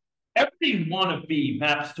 Every one of B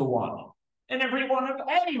maps to 1, and every one of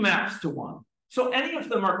A maps to 1. So any of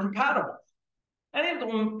them are compatible. Any of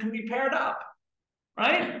them can be paired up,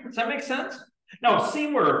 right? Does that make sense? Now, if C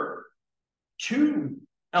were 2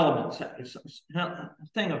 elements, a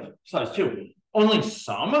thing of size 2, only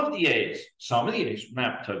some of the A's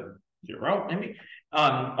map to 0, maybe.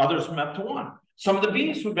 Others map to 1. Some of the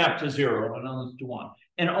B's would map to 0 and others to 1.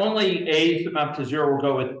 And only A's that map to 0 will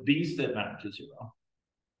go with B's that map to 0.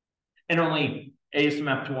 And only A's to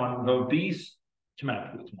map to 1 will go with B's to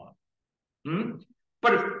map with 1.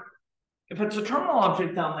 But if it's a terminal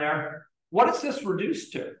object down there, what is this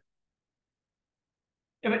reduced to?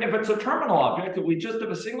 If it's a terminal object, if we just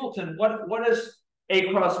have a singleton, what is A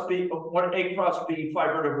cross B? What A cross B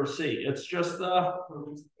fibered over C? It's just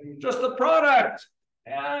the product.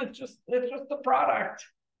 Yeah, it's just the product.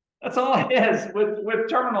 That's all it is with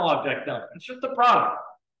terminal object though. It's just the product.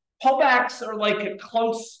 Pullbacks are like a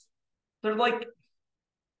close. They're like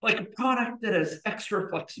a product that has extra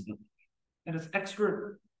flexibility and has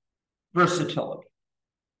extra versatility.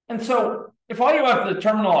 And so if all you have the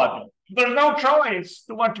terminal object, there's no choice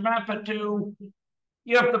to what to map it to.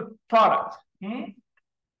 You have the product.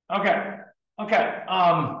 Okay.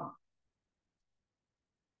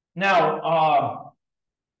 Now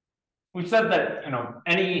we said that, you know,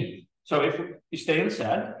 so if you stay in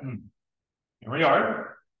set, here we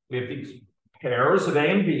are. We have these pairs of A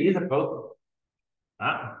and B that both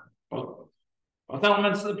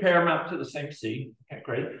elements of the pair map to the same C. Okay,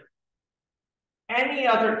 great. Any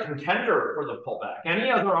other contender for the pullback,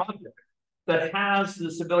 any other object that has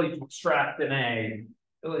this ability to extract an A,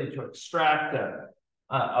 ability to extract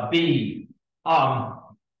a B,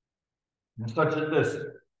 such as this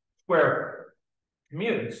square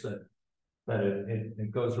commutes that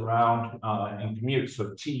it goes around and commutes.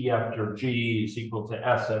 So T after G is equal to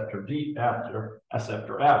S after D after S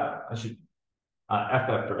after F. I should F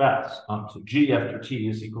after S. So G after T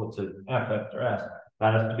is equal to F after S.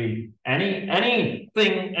 That has to be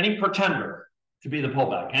anything, any pretender to be the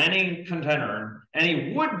pullback, any contender,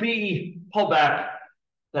 any would-be pullback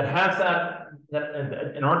that has that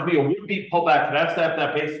in order to be a would-be pullback, it has to have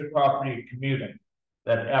that basic property of commuting,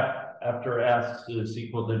 that F after S is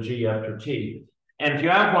equal to G after T. And if you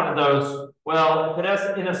have one of those, well, if it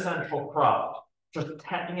has inessential craft, just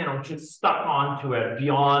stuck onto it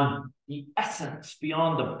beyond the essence,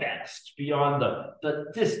 beyond the best, beyond the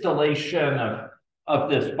distillation of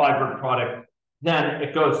this fibered product, then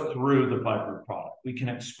it goes through the fibered product. We can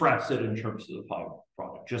express it in terms of the fibered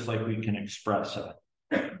product, just like we can express a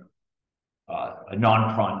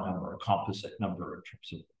non-prime number, a composite number in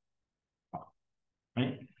terms of,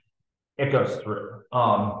 right? It goes through.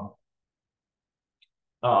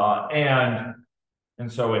 And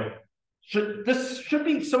so this should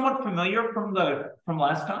be somewhat familiar from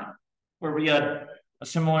last time, where we had a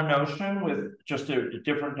similar notion with just a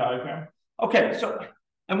different diagram. Okay, so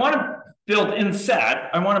I want to build in set.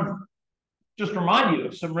 I want to just remind you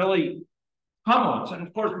of some really common ones, and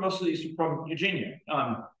of course, most of these are from Eugenia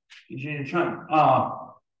Chen.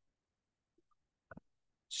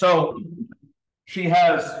 So she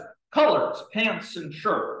has colors, pants, and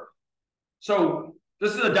shirt. So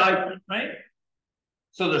this is a diagram, right?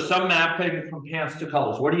 So there's some mapping from pants to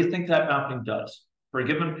colors. What do you think that mapping does? For a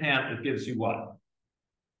given pant, it gives you what?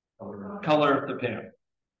 Color of the pant.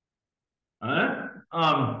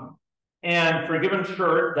 And for a given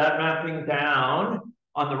shirt, that mapping down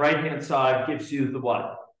on the right-hand side gives you the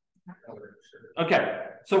what? Okay,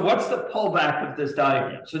 so what's the pullback of this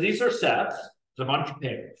diagram? So these are sets, there's a bunch of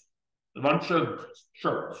pairs, a bunch of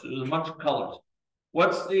shirts, there's a bunch of colors.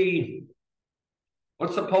 What's the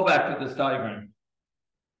pullback of this diagram?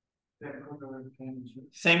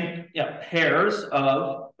 Same, yeah, pairs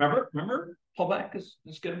of, remember, pullback is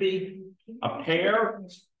going to be a pair.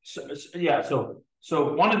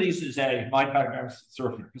 So one of these is A, my diagram is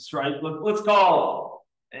surface, right? Let's call,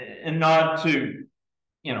 and not to,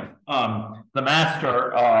 the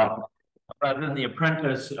master, rather than the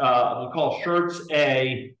apprentice, we'll call shirts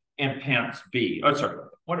A and pants B. Oh, sorry.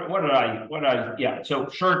 So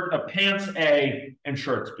pants A and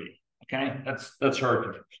shirts B. Okay, that's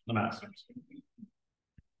her, the master's.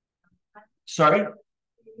 Sorry?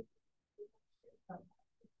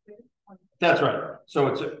 That's right. So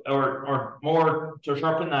it's or more to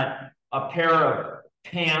sharpen that, a pair of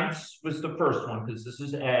pants was the first one because this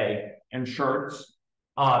is A, and shirts,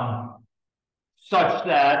 such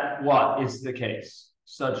that what is the case?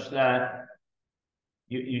 Such that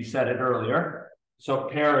you said it earlier. So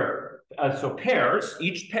pairs.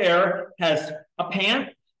 Each pair has a pant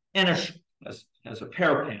and has a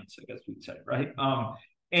pair of pants, I guess we'd say, right?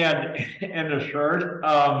 And a shirt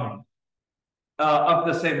of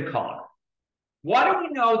the same color. Why do we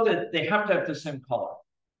know that they have to have the same color?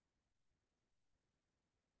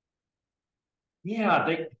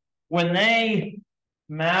 Yeah, when they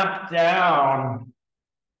map down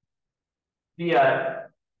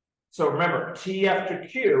so remember, T after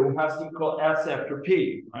Q has to equal S after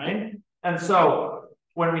P, right? And so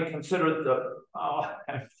when we consider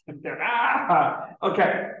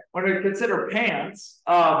when we consider pants,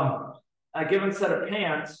 a given set of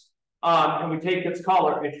pants, and we take its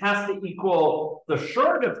color, it has to equal the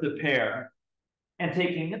shirt of the pair and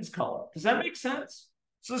taking its color. Does that make sense?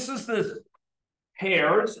 So this is this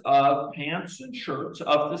pairs of pants and shirts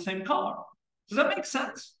of the same color. Does that make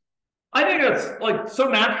sense? I think it's like so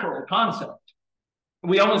natural a concept.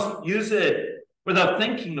 We almost use it without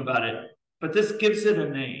thinking about it, but this gives it a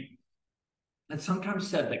name. It's sometimes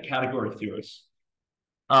said that category theorists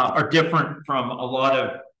are different from a lot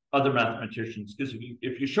of other mathematicians, because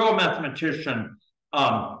if you show a mathematician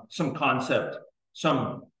some concept,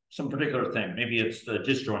 some particular thing, maybe it's the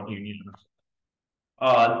disjoint union,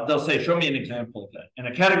 they'll say, show me an example of that. And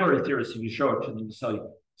a category theorist, if you show it to them,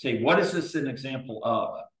 they'll say, what is this an example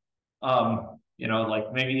of?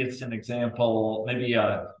 Like maybe it's an example, maybe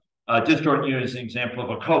a disjoint union is an example of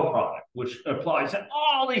a coproduct, which applies in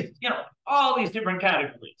all these different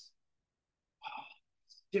categories.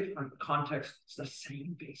 Different context, it's the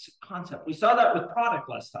same basic concept. We saw that with product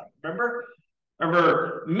last time.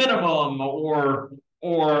 Remember minimum or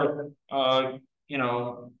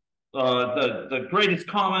the greatest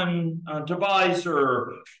common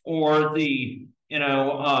divisor, or the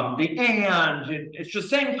and. It's just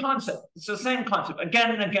the same concept. It's the same concept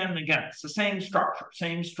again and again and again. It's the same structure,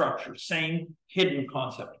 same hidden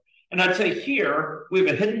concept. And I'd say here we have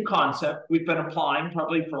a hidden concept we've been applying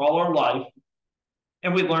probably for all our life.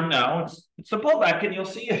 And we learn now it's the pullback, and you'll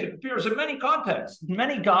see it appears in many contexts,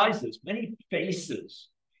 many guises, many faces.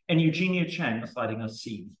 And Eugenia Cheng is letting us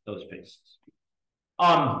see those faces.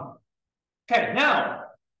 Okay, now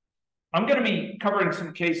I'm going to be covering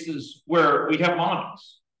some cases where we have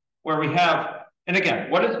monocs, where we have, and again,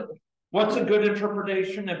 what's a good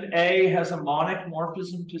interpretation? If A has a monic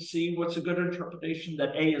morphism to C, what's a good interpretation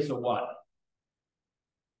that A is a what?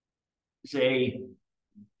 Is a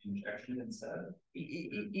injection and set.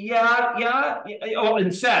 Yeah. Oh,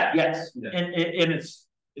 and set, yes. Yeah. And it's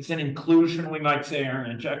an inclusion, we might say, or an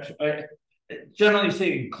injection. Generally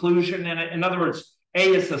say inclusion in it. In other words, A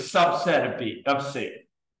is a subset of C.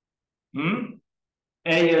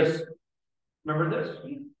 A is, remember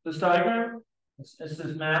this diagram? This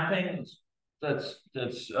is mapping that's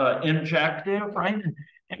injective, right?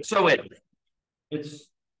 And so it's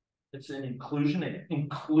an inclusion. It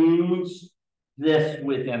includes this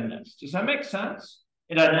within this. Does that make sense?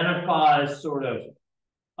 It identifies sort of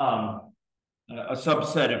a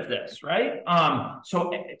subset of this, right?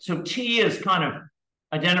 So T is kind of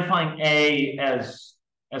identifying A as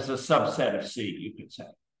a subset of C, you could say.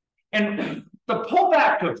 And the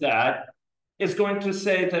pullback of that is going to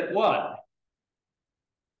say that what?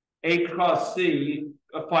 A cross C,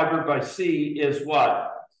 a fiber by C, is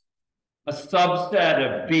what? A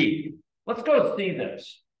subset of B. Let's go see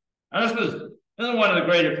this. And this is one of the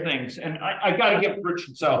greatest things. And I got to give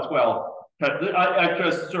Richard Southwell, I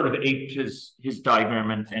just sort of aped his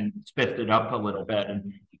diagram and spiffed it up a little bit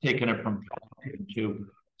and taken it from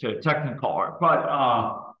to technical art. But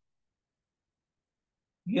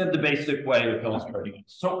You have the basic way of illustrating it.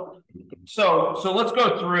 So let's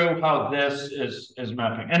go through how this is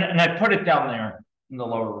mapping. And I put it down there in the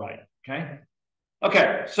lower right. Okay.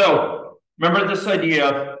 Okay. So remember this idea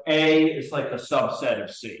of A is like a subset of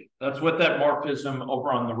C. That's what that morphism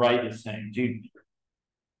over on the right is saying. Dude,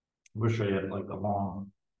 I wish I had like a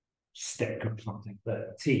long stick or something.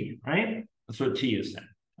 The T, right? That's what T is saying,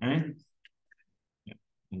 right? Yeah.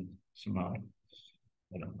 And somehow,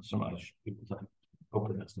 I don't know, somehow people talk.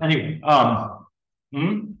 Open this. Anyway,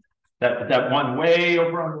 that one way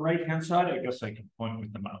over on the right hand side, I guess I can point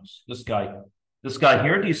with the mouse. This guy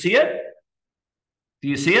here. Do you see it? Do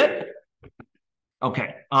you see it?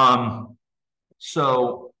 Okay.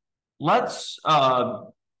 So let's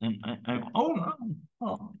oh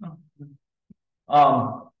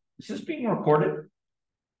no. Is this being recorded?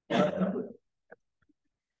 I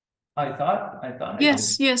thought.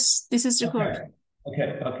 Yes, this is recorded.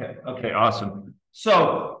 Okay, awesome.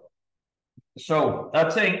 So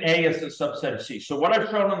that's saying A is a subset of C. So what I've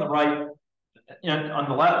shown on the right, and on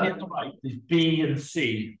the left and the right, is B and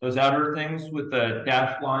C. Those outer things with the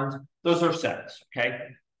dashed lines, those are sets. Okay.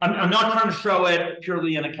 I'm not trying to show it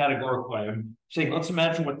purely in a categorical way. I'm saying let's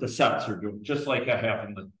imagine what the sets are doing, just like I have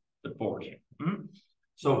in the board here.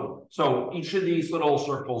 So each of these little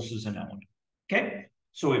circles is an element. Okay.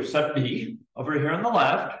 So we have set B over here on the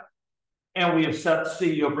left, and we have set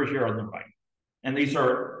C over here on the right. And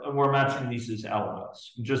we're matching these as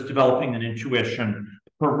elements, just developing an intuition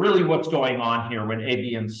for really what's going on here when A,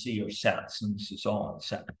 B, and C are sets, and this is all in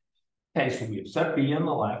set. Okay, so we have set B on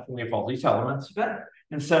the left, and we have all these elements of it,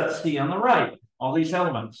 and set C on the right, all these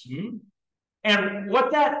elements. And what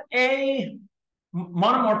that A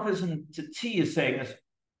monomorphism to T is saying is,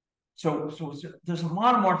 so there's a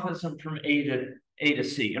monomorphism from A to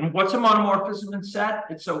C. And what's a monomorphism in set?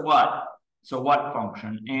 It's a what? It's a what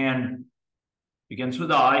function. And begins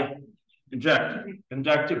with I,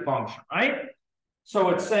 injective function, right? So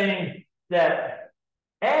it's saying that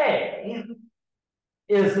A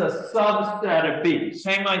is a subset of B.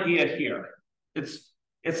 Same idea here. It's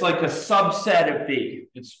like a subset of B.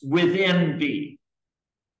 It's within B.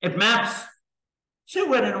 It maps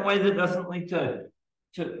to it in a way that doesn't lead to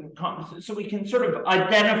so we can sort of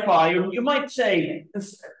identify, or you might say,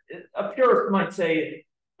 a purist might say,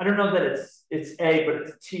 I don't know that it's A, but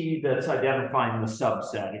it's T that's identifying the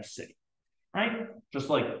subset of C, right? Just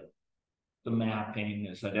like the mapping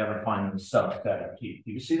is identifying the subset of T.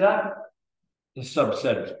 Do you see that? The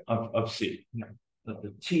subset of C.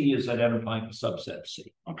 The T is identifying the subset of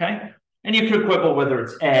C, okay? And you could quibble whether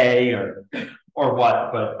it's A or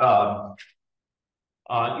what, but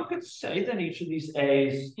you could say that each of these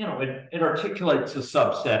A's, it articulates a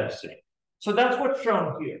subset of C. So that's what's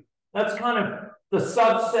shown here. That's kind of the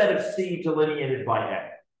subset of C delineated by A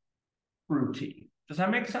through T. Does that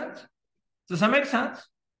make sense? Does that make sense?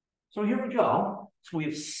 So here we go. So we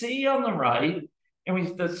have C on the right, and we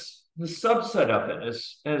have the subset of it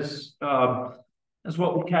as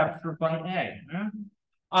what we captured by A.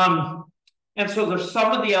 And so there's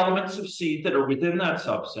some of the elements of C that are within that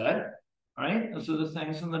subset. Right? Those are the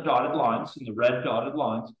things in the dotted lines, in the red dotted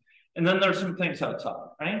lines. And then there's some things outside,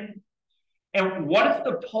 right? And what is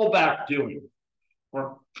the pullback doing?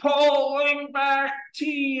 We're pulling back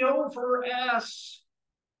T over S.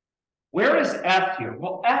 Where is F here?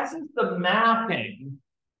 Well, S is the mapping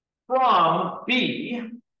from B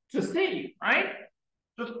to C, right?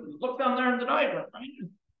 Just look down there in the diagram, right?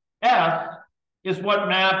 F is what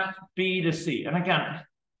maps B to C. And again,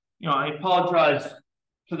 I apologize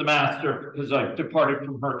to the master because I departed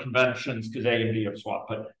from her conventions because A and B have swapped.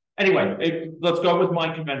 But anyway, let's go with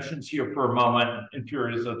my conventions here for a moment,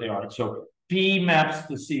 inferior as they are. So B maps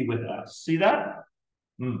to C with S. See that?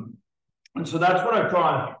 And so that's what I've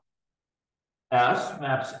drawn here. S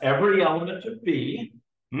maps every element of B.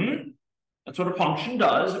 That's what a function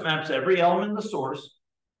does. It maps every element in the source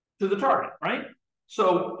to the target, right?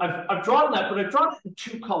 So I've drawn that, but I've drawn it in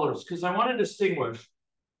two colors because I want to distinguish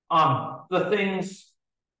the things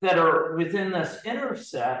that are within this inner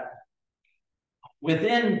set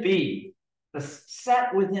within B, the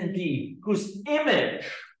set within B, whose image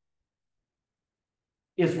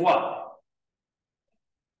is what?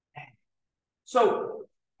 So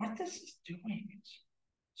what this is doing is,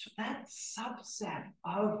 so that subset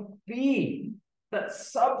of B,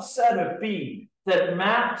 that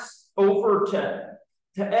maps over to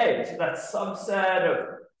A, so that subset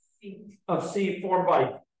of C formed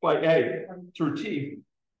by A through T,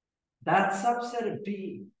 that subset of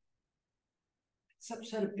B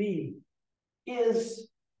is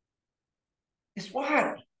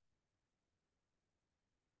what?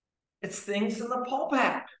 It's things in the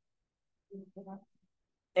pullback.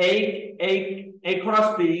 A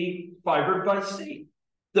cross B fibered by C.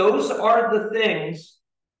 Those are the things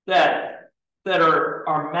that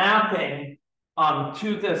are mapping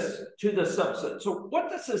to this subset. So what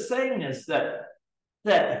this is saying is that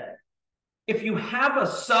if you have a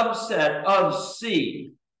subset of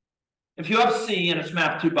C, if you have C and it's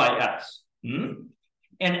mapped to by S, and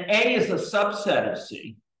A is a subset of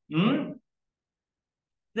C,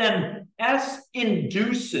 then S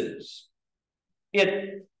induces,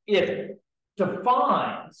 it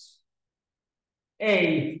defines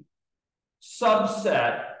a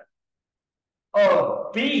subset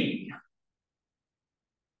of B.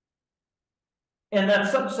 And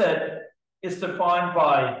that subset is defined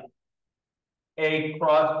by A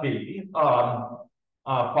cross B,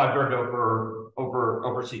 fibered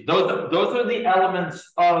over C. Those are the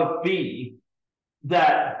elements of B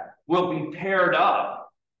that will be paired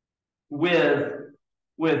up with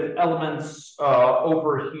elements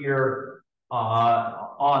over here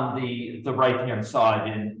on the right-hand side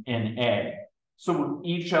in A. So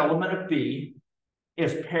each element of B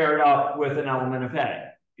is paired up with an element of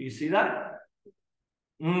A. Do you see that?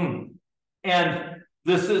 And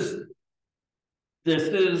this is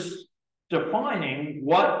defining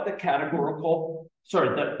what the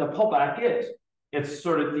the pullback is. It's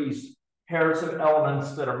sort of these pairs of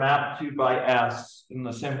elements that are mapped to by S in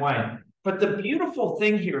the same way. But the beautiful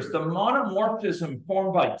thing here is the monomorphism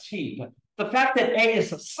formed by T. The fact that A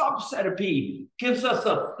is a subset of B gives us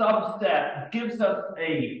a subset, gives us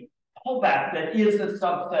a pullback that is a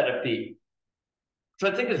subset of B,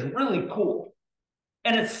 which I think is really cool.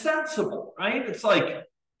 And it's sensible, right? It's like,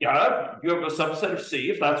 yeah, you have a subset of C,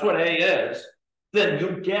 if that's what A is, then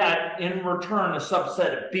you get in return a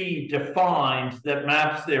subset of B defined that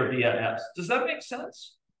maps there via S. Does that make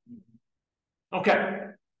sense? Okay.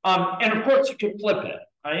 And of course you can flip it,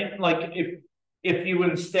 right? Like if you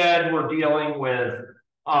instead were dealing with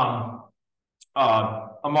a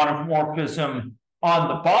monomorphism on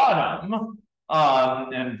the bottom,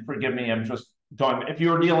 and forgive me, I'm just going, if you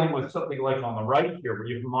were dealing with something like on the right here, where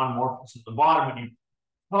you have a monomorphism at the bottom and you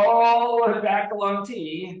pull it back along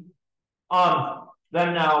T,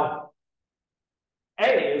 then now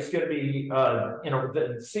A is going to be,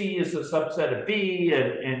 the C is a subset of B,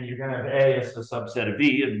 and you're going to have A as a subset of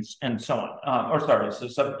B, and so on. Or sorry,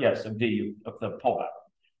 it's a B of the pullback.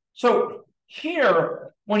 So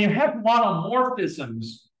here, when you have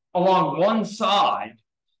monomorphisms along one side,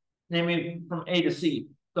 namely from A to C,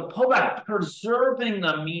 the pullback preserving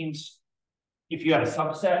them means if you had a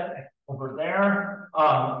subset over there,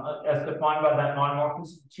 as defined by that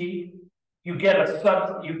monomorphism T, you get the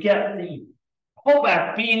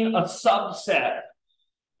pullback being a subset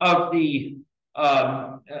of the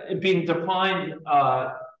being defined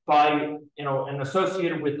by and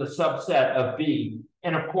associated with the subset of B.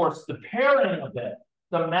 And of course, the pairing of it,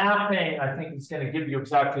 the mapping, I think is going to give you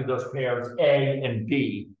exactly those pairs A and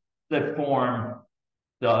B that form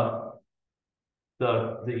the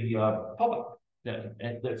pullback.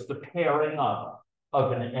 That's the pairing up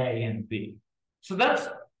of an A and B. So that's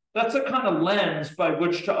a kind of lens by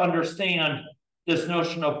which to understand this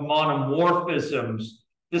notion of monomorphisms.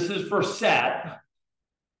 This is for set,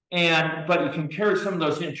 but you can carry some of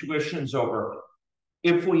those intuitions over.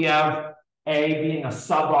 If we have A being a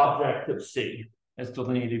sub-object of C, as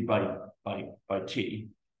delineated by T,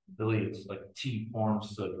 really it's like T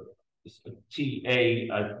forms the TA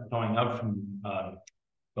going up from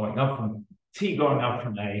T going up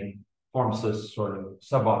from A forms this sort of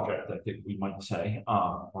sub-object, I think we might say,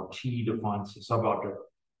 or T defines the sub-object.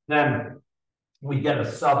 Then we get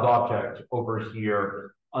a sub-object over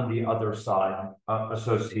here on the other side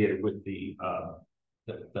associated with the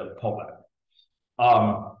pullback.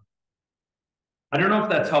 I don't know if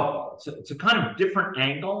that's helpful. It's a kind of different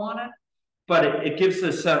angle on it, but it gives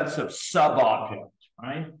a sense of sub-object,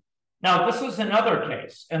 right? Now, this is another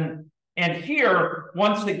case. And here,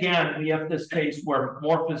 once again, we have this case where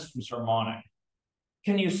morphisms are monic.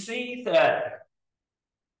 Can you see that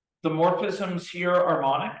the morphisms here are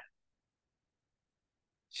monic?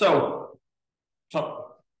 So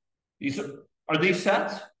these are these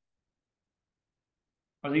sets?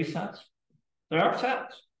 Are these sets? They are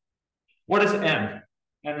sets. What is N?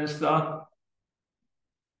 N is the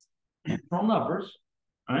natural numbers,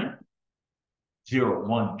 right? 0,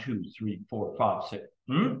 1, 2, 3, 4, 5, 6.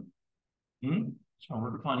 So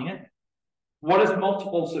we're defining it. What is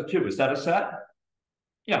multiples of 2? Is that a set?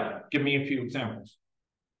 Yeah, give me a few examples.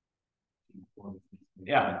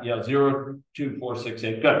 Yeah, 0, 2, 4, 6,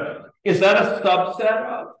 8. Good. Is that a subset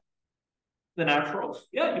of the naturals?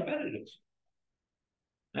 Yeah, you bet it is.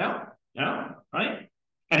 Yeah, right?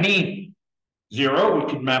 I mean, 0,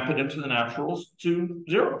 we could map it into the naturals to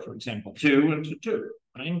 0, for example, 2 into 2,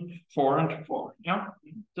 right? 4 into 4. Yeah,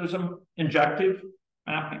 there's an injective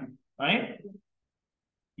mapping, right?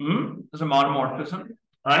 There's a monomorphism,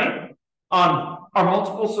 right? Are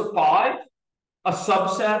multiples of 5 a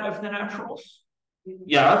subset of the naturals?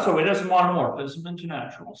 Yeah, so it is a monomorphism into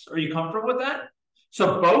naturals. Are you comfortable with that?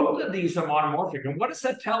 So both of these are monomorphic. And what does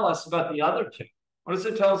that tell us about the other two? What does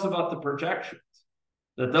it tell us about the projections?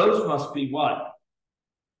 That those must be what?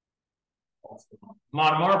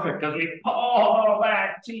 Monomorphic, because we pull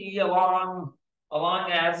back T along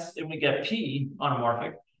S and we get P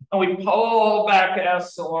monomorphic. And we pull back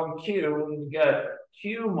S along Q and we get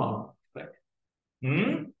Q monomorphic.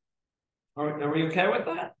 Are we okay with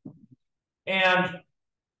that? And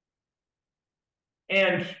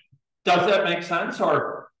does that make sense?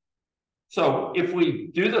 Or so if we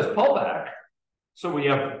do this pullback, so we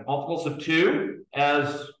have multiples of 2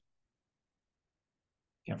 as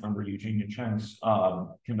can't remember Eugene Cheng's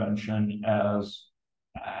convention as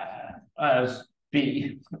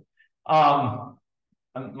B,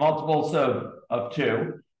 multiples of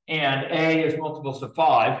 2, and A is multiples of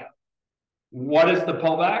 5. What is the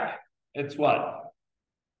pullback? It's what?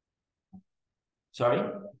 Sorry?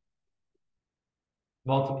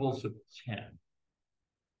 Multiples of 10.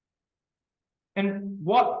 And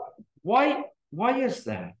why is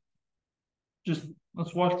that? Just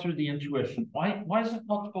let's walk through the intuition. Why is it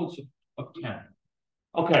multiples of 10?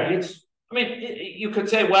 Okay, you could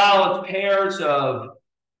say, well, it's pairs of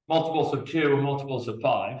multiples of 2 and multiples of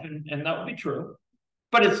 5, and that would be true.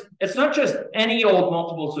 But it's not just any old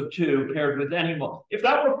multiples of 2 paired with any multiple. If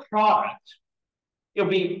that were product, it'll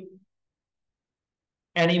be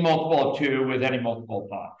any multiple of 2 with any multiple of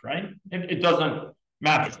 5, right? It doesn't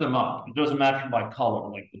match them up. It doesn't match them by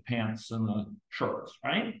color, like the pants and the shirts,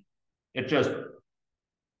 right? It just,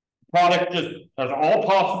 product just has all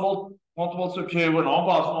possible multiples of 2 and all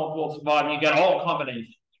possible multiples of 5, and you get all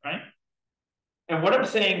combinations, right? And what I'm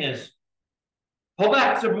saying is,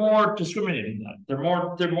 pullbacks are more discriminating than that.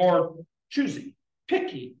 They're more choosy,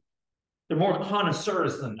 picky. They're more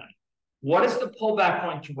connoisseurs than that. What is the pullback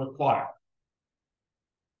going to require?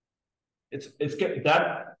 It's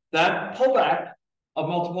that pullback of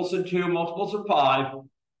multiples of 2, multiples of 5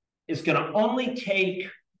 is going to only take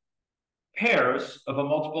pairs of a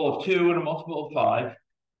multiple of 2 and a multiple of 5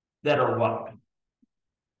 that are what?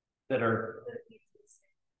 That are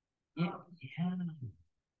that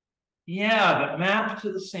map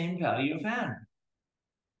to the same value of n.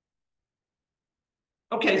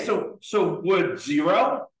 Okay, so would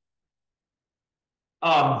 0,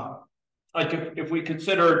 like if we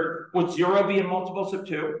considered, would 0 be in multiples of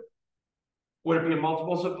 2? Would it be in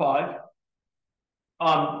multiples of 5?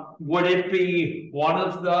 Would it be one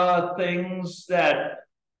of the things that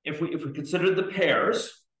if we consider the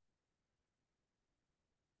pairs,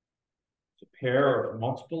 it's a pair of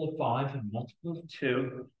multiple of 5 and multiple of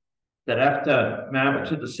 2 that have to map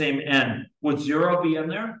to the same n, would 0 be in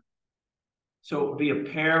there? So it would be a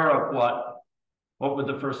pair of what? What would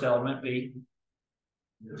the first element be?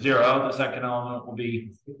 0. The second element will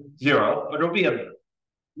be 0, but it'll be in there.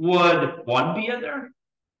 Would 1 be in there?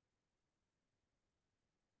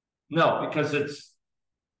 No, because it's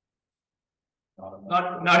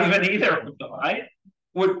not even either of them, right?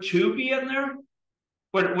 Would 2 be in there?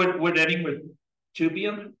 Would any with 2 be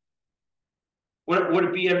in there? Would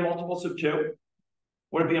it be in multiples of 2?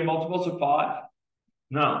 Would it be in multiples of 5?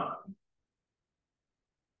 No.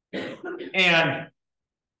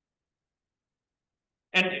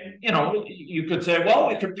 And you could say, well,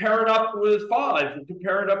 we could pair it up with 5, we could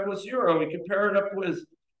pair it up with 0, we could pair it up with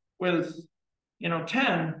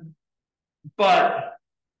 10, but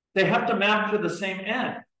they have to map to the same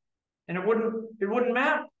n. And it wouldn't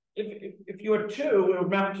map if you had 2, it would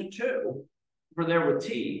map to 2 for there with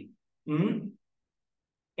T.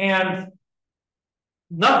 And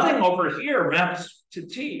nothing over here maps to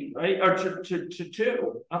T, right? Or to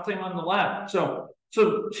 2, nothing on the left. So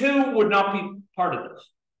 2 would not be part of this.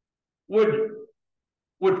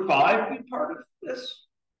 Would 5 be part of this?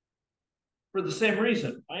 For the same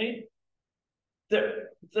reason, right?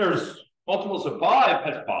 There's multiples of 5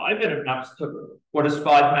 has 5, and it maps to, what does 5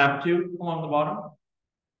 map to along the bottom?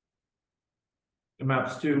 It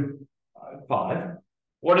maps to 5.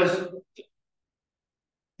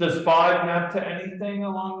 Does 5 map to anything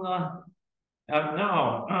along the,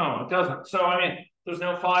 no, it doesn't. So, there's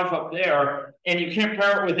no 5 up there, and you can't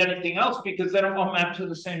pair it with anything else because they don't all map to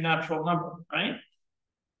the same natural number, right?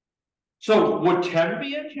 So would 10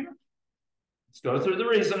 be in here? Let's go through the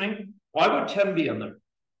reasoning. Why would 10 be in there?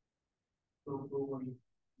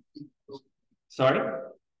 Sorry?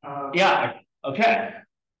 Yeah, Okay.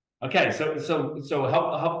 Okay, so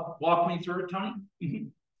help walk me through it, Tony.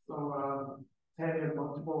 So 10 is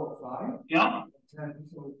multiple of 5. Yeah. 10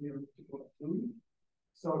 is multiple of 2.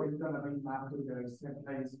 So it's gonna be mapped to the same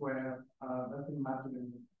place where nothing mapped to the.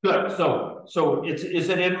 Good. So is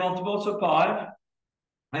it in multiples of 5?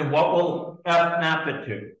 And what will F map it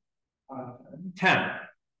to? 10.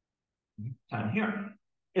 10 here.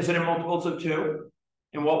 Is it in multiples of 2?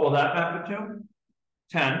 And what will that map it to?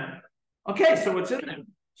 10. Okay, so it's in there.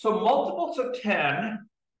 So multiples of 10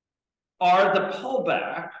 are the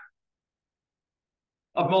pullback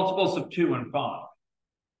of multiples of 2 and 5.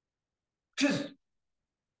 Which is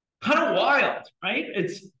kind of wild, right?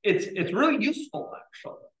 It's really useful,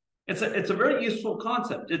 actually. It's a very useful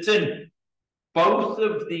concept. It's in both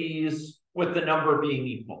of these with the number being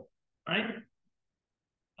equal, right?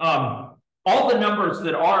 All the numbers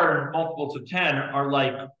that are multiples of 10 are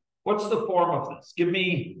like, what's the form of this? Give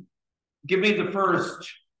me the first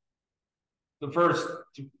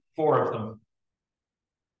 4 of them.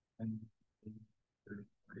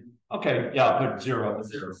 Okay, yeah, but 0.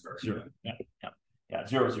 0. Yeah,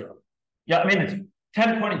 0, 0. Yeah, I mean it's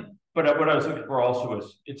 10, 20. But what I was looking for also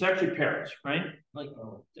is it's actually pairs, right? Like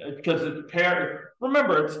because it's pair.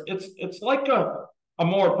 Remember, it's like a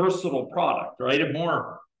more versatile product, right? A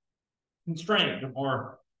more constrained, a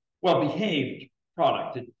more well-behaved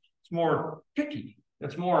product. It's more picky.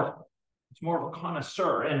 It's more of a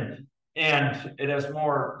connoisseur, and it has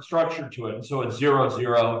more structure to it. And so it's 0,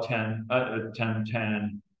 0, 10, 10,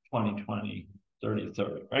 10, 20, 20, 30,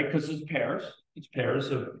 30, right? Because it's pairs. It's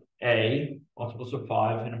pairs of A, multiples of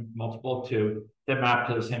 5, and a multiple of 2 that map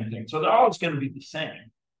to the same thing. So they're always going to be the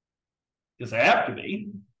same. Because they have to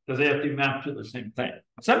be, because they have to map to the same thing.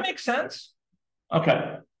 Does that make sense?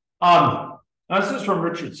 Okay. Now this is from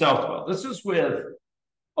Richard Southwell. This is with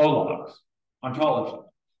O-logs, ontology.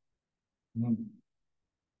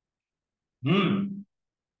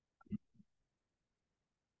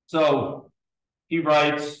 So he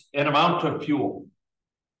writes an amount of fuel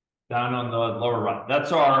down on the lower right.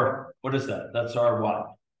 That's our, what is that? That's our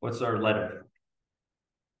what? What's our letter?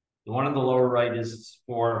 The one on the lower right is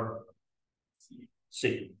for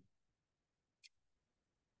C.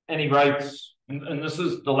 And he writes, and this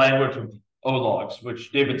is the language of O-logs,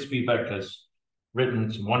 which David Spivak has written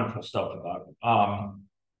some wonderful stuff about.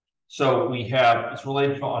 So we have, it's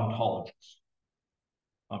related to ontologies,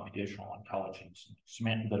 computational ontologies,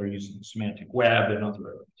 that are using the semantic web and other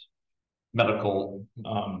areas. Medical,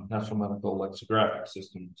 natural medical lexicographic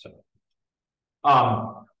system, etc.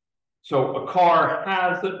 So a car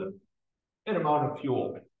has an amount of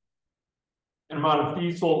fuel. An amount of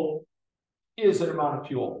diesel is an amount of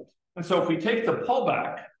fuel. And so if we take the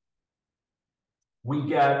pullback, we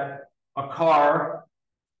get a car,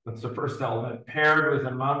 that's the first element, paired with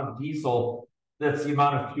an amount of diesel, that's the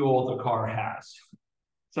amount of fuel the car has.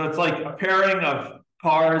 So it's like a pairing of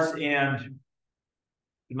cars and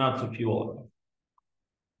amounts of fuel,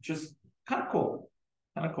 which is kind of cool.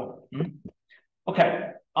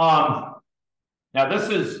 Okay. Now this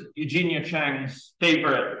is Eugenia Chang's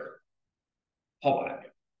favorite pullback.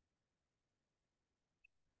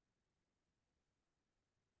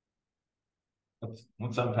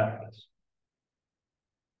 Let's unpack this.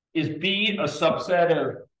 Is B a subset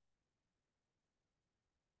of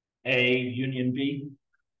A union B?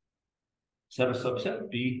 Is that a subset of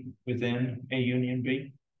B within A union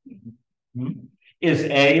B? Is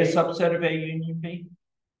A a subset of A union B?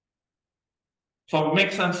 So it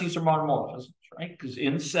makes sense these are monomorphisms, right? Because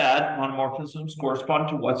in set, monomorphisms correspond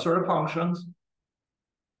to what sort of functions?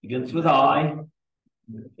 Begins with I.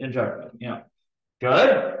 Inject. Yeah.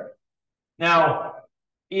 Good. Now,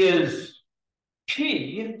 is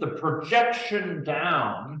P the projection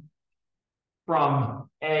down from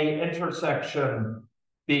A intersection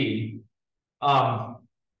B?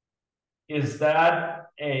 Is that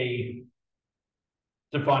a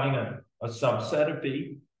defining a subset of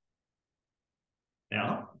B?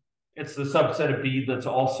 Yeah. It's the subset of B that's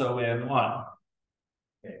also in what?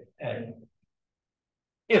 A.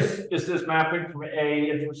 Is this mapping from A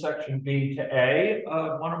intersection B to A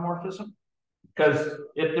monomorphism? Because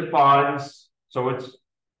it defines, so it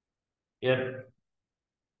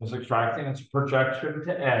is extracting its projection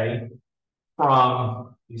to A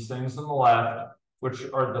from these things on the left, which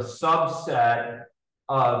are the subset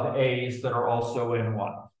of A's that are also in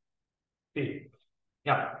what? B.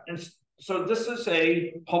 Yeah, and so this is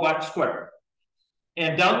a pullback square.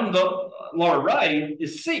 And down the lower right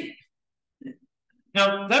is C.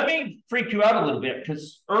 Now, that may freak you out a little bit,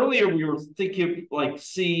 because earlier we were thinking like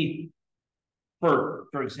C for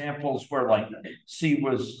examples where like C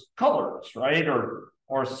was colors, right?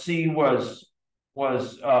 Or C was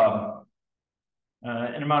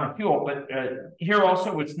an amount of fuel, but here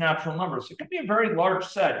also it's natural numbers. It could be a very large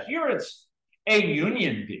set. Here it's A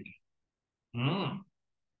union B.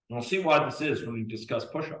 We'll see why this is when we discuss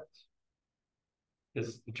pushouts.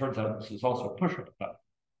 Because it turns out this is also a pushout.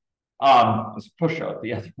 It's a pushout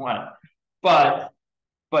the other way. But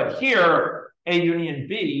here A union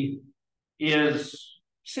B is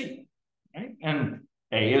C, right? And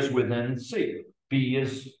A is within C. B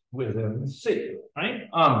is within C, right?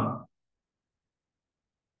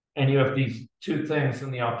 And you have these two things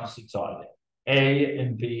on the opposite side, A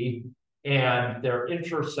and B, and their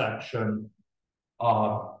intersection.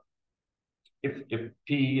 If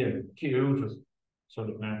P and Q, just sort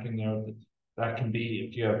of mapping there, that can be,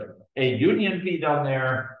 if you have A union B down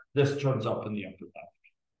there, this turns up in the upper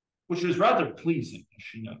left, which is rather pleasing, as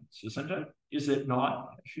she notes, isn't it? Is it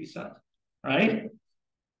not, as she said, right?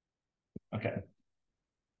 Okay.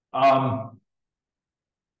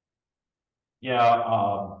 Yeah,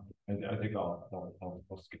 I think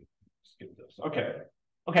I'll skip this.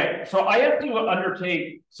 Okay, so I have to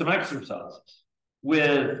undertake some exercises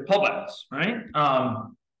with pullbacks, right?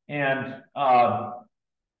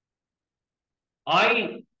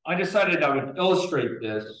 I decided I would illustrate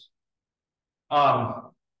this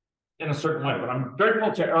in a certain way, but I'm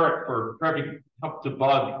grateful to Eric for having helped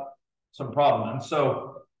debug some problem. And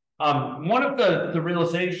so one of the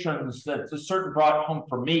realizations that this certain brought home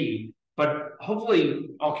for me, but hopefully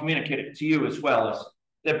I'll communicate it to you as well, is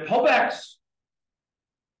that pullbacks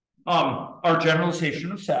are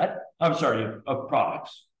generalization of of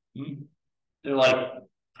products. They're like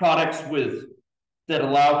products that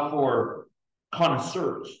allow for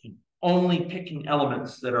connoisseurs only picking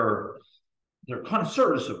elements they're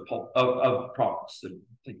connoisseurs of products.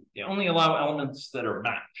 They only allow elements that are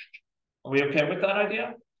matched. Are we okay with that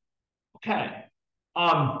idea? Okay.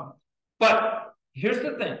 But here's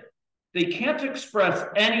the thing. They can't express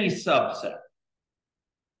any subset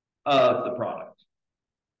of the product.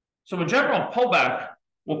 So in general, pullback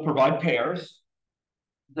will provide pairs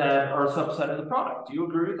that are a subset of the product. Do you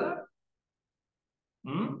agree with that?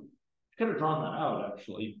 Could have drawn that out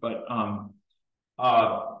actually, but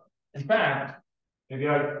in fact, maybe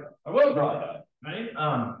I will draw it out, right?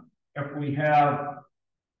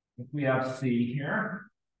 If we have C here,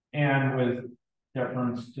 and with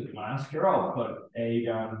deference to the last here, I'll put A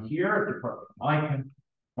down here. I can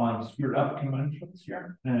find screwed up conventions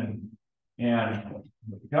here, and there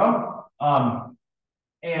we go.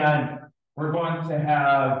 And we're going to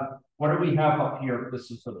have, what do we have up here?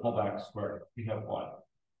 This is the pullback square. We have what?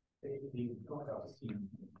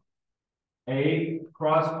 A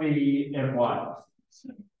cross B and what?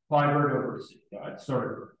 Fibered over C. Yeah, it's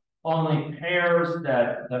sort of only pairs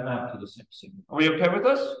that map to the same sigma. Are we okay with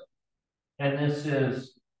this? And this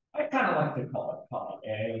is, I kind of like to call it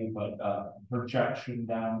A, but projection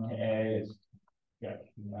down to A is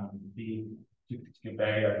projection down to B. To skip A,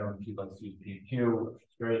 I don't know if you'd like to use P and Q, which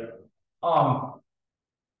is great.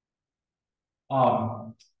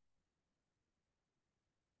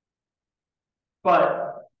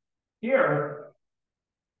 But here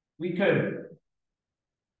we could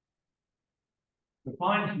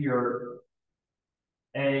define here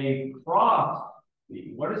A cross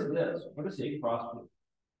B. What is this? What is A cross B?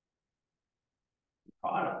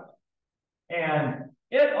 Product. And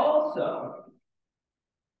it also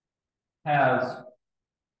has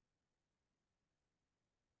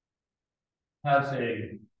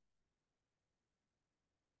a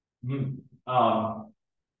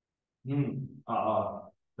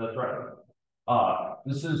that's right.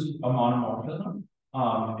 This is a monomorphism.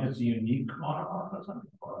 It's a unique monomorphism.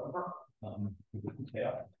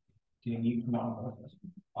 Yeah, it's a unique monomorphism.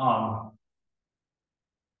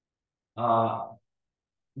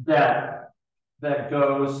 That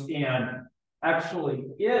goes and actually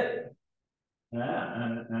it.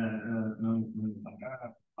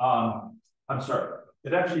 I'm sorry.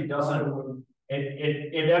 It actually doesn't.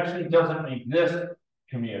 It actually doesn't make this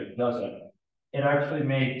commute, does it? It actually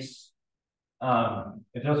makes.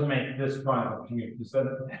 It doesn't make this final commute because then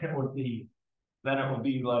it would be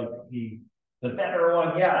like the better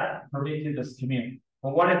one yet for making this commute.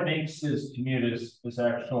 But what it makes is commute is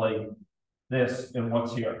actually this and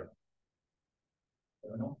what's here.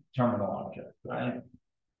 Terminal object, right?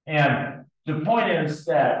 And the point is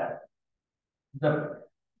that the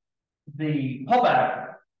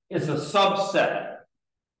pullback is a subset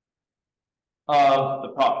of the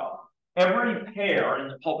product. Every pair in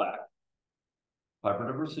the pullback, fiber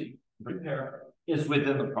over C, every pair is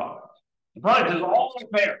within the product. The product is all the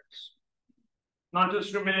pairs, not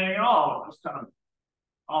discriminating at all, just kind of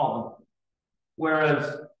all of them.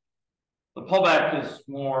 Whereas The pullback is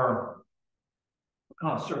more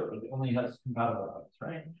conservative, it only has compatible ones,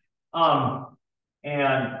 right?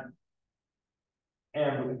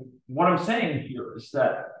 And what I'm saying here is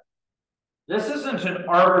that this isn't an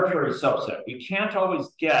arbitrary subset. We can't always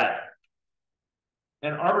get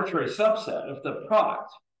an arbitrary subset of the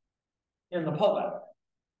product in the pullback.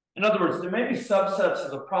 In other words, there may be subsets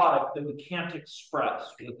of the product that we can't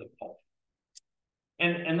express with the pullback.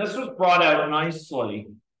 And this was brought out nicely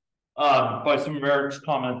by some of Eric's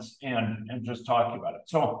comments and just talking about it.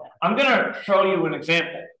 So I'm going to show you an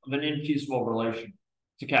example of an infeasible relation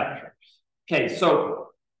to capture. Okay, so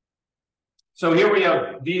here we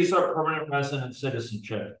have visa, permanent resident,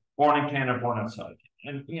 citizenship, born in Canada, born outside.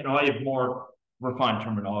 And, you know, I have more refined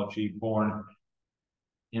terminology, born,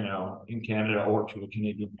 you know, in Canada or to a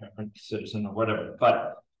Canadian parent, citizen or whatever.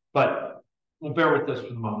 But we'll bear with this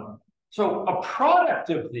for the moment. So a product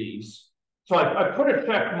of these, so I put a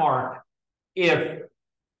check mark if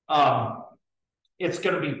it's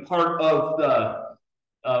going to be part of the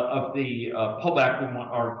pullback we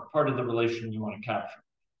want, or part of the relation we want to capture.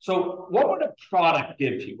 So what would a product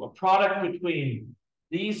give you? A product between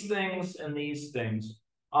these things and these things.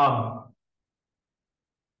 I'll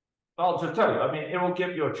just tell you, I mean, it will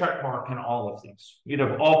give you a check mark in all of these. You'd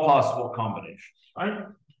have all possible combinations, right?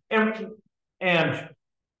 And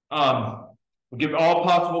we'll give all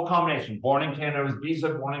possible combinations. Born in Canada with visa,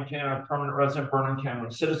 born in Canada, permanent resident, born in Canada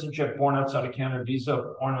with citizenship, born outside of Canada,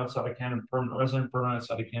 visa, born outside of Canada, permanent resident, born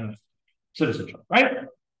outside of Canada, citizenship, right?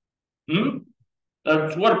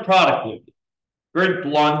 That's what a product would be. Very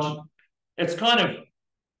blunt. It's kind of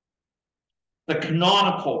the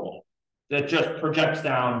canonical one that just projects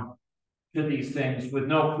down to these things with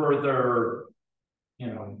no further, you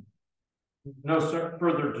know, no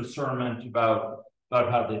further discernment about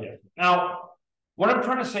how they differ. Now, what I'm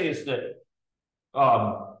trying to say is that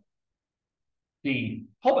the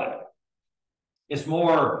pullback is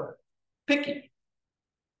more picky.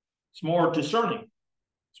 It's more discerning.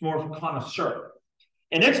 It's more of a connoisseur.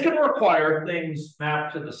 And it's going to require things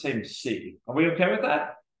mapped to the same C. Are we okay with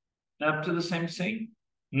that? Mapped to the same C?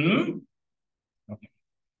 Okay.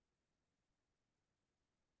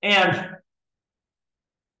 And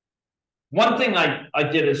one thing I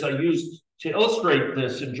did is I used to illustrate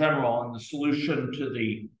this in general in the solution to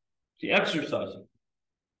the exercise.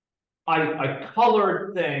 I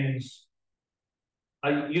colored things.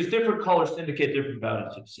 I used different colors to indicate different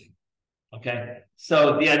values of C. Okay.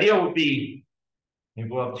 So the idea would be maybe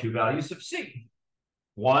we'll have two values of C.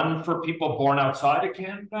 One for people born outside of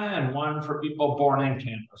Canada and one for people born in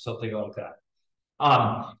Canada, or something like that.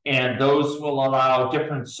 And those will allow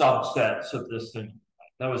different subsets of this thing.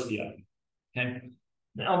 That was the idea. Okay.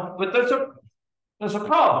 Now, but there's a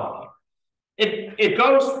problem here. It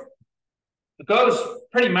goes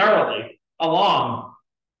pretty merrily along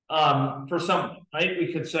for some, right?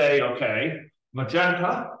 We could say, okay,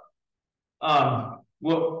 magenta.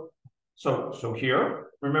 So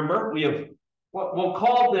here, remember, we have what we'll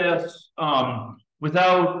call this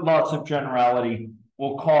without lots of generality.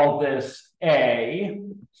 We'll call this A.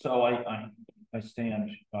 So I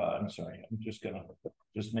stand. I'm sorry. I'm just gonna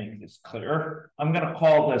make this clear. I'm gonna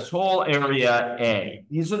call this whole area A.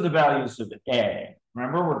 These are the values of A.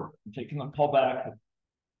 Remember, we're taking the pullback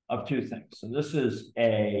of two things. So this is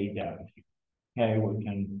A down here. Okay,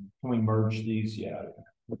 can we merge these? Yeah.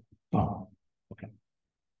 Oh, okay.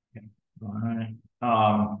 All right.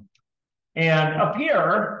 And up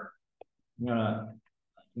here, I'm gonna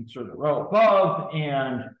insert a row above,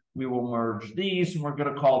 and we will merge these, and we're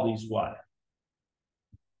gonna call these what?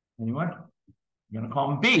 Anyone? I'm gonna call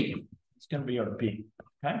them B. It's gonna be our B.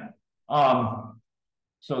 Okay.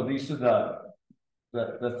 So these are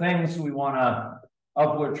the things we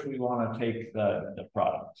of which we want to take the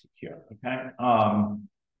products here. Okay.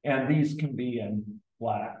 And these can be in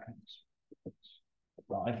black.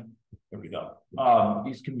 Right. There we go.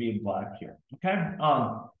 These can be in black here. Okay.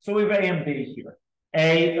 So we have A and B here.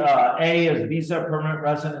 A is visa, permanent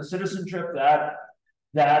resident, citizenship.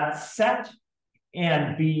 That set,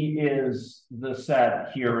 and B is the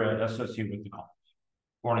set here associated with the columns.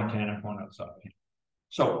 Born in Canada, born outside of Canada.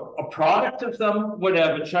 So a product of them would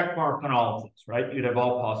have a check mark on all of this, right? You'd have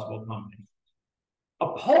all possible combinations. A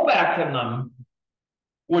pullback in them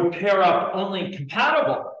would pair up only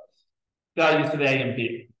compatible values of A and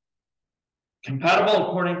B. Compatible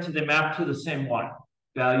according to the map to the same one,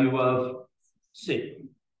 value of C.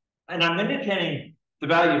 And I'm indicating the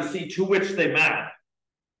value of C to which they map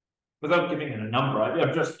without giving it a number.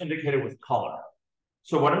 I've just indicated with color.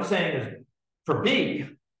 So what I'm saying is for B,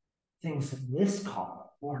 things in this column,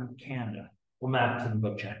 born in Canada, will map to the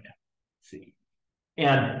magenta C.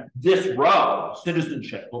 And this row,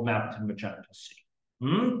 citizenship, will map to magenta C.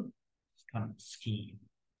 It's kind of a scheme,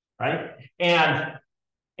 right? And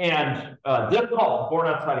this column, born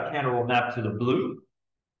outside of Canada, will map to the blue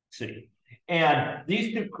C. And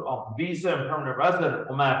these two columns, visa and permanent resident,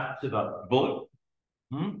 will map to the blue.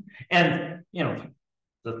 And, you know,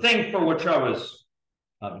 the thing for which I was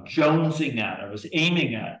jonesing at, I was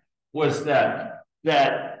aiming at, was that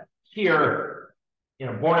here, you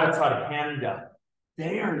know, born outside of Canada,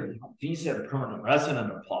 there, visa and permanent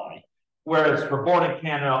resident apply, whereas for born in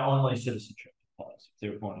Canada, only citizenship applies if they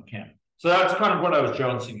were born in Canada. So that's kind of what I was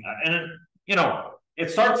jonesing at, and you know, it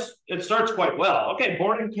starts quite well. Okay,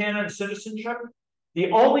 born in Canada, citizenship. The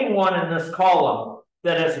only one in this column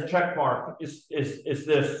that has a check mark is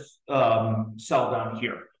this cell down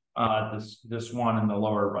here. This one in the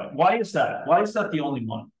lower right. Why is that? Why is that the only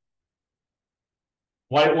one?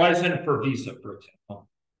 Why isn't it for visa, for example?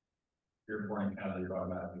 You're born in Canada, you're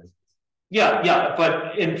automatically. Yeah,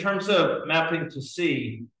 but in terms of mapping to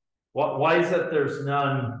C, why is it there's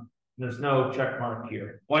no check mark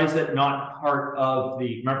here? Why is it not part of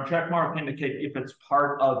the, remember, check mark indicate if it's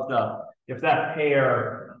part of the, if that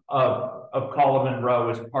pair of column and row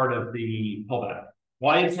is part of the pullback?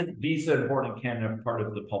 Why isn't visa and born in Canada part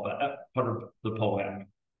of the pullback?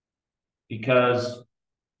 Because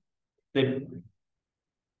they,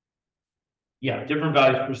 yeah, different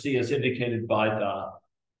values for C is indicated by the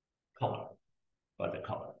color,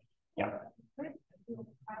 Yeah.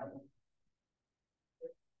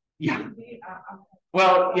 Yeah.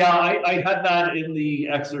 Well, yeah, I had that in the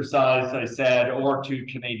exercise I said, or to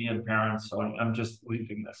Canadian parents. So I'm just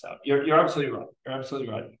leaving this out. You're absolutely right. You're absolutely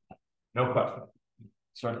right. No question.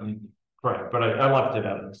 Certainly correct. But I left it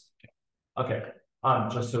out of this. Okay.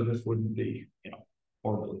 Just so this wouldn't be, you know,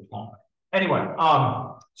 horribly long. Anyway,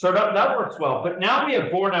 so that works well. But now we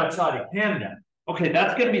have born outside of Canada. Okay,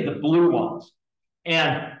 that's going to be the blue ones.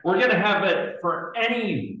 And we're going to have it for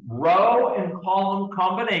any row and column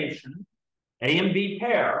combination, A and B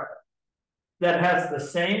pair, that has the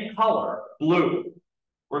same color, blue.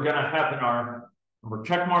 We're going to have in our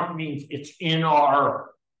check mark means it's in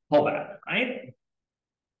our pullback, right?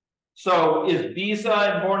 So is visa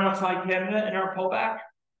and born outside Canada in our pullback?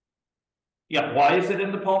 Yeah, why is it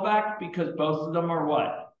in the pullback? Because both of them are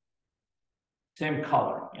what? Same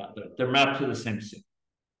color. Yeah, they're mapped to the same C.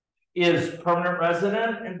 Is permanent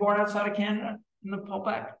resident and born outside of Canada in the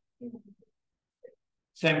pullback?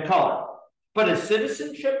 Same color. But is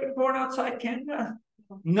citizenship and born outside Canada?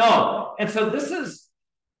 No. And so this is,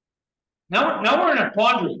 now we're in a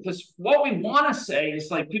quandary, because what we want to say is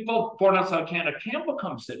like people born outside Canada can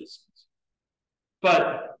become citizens.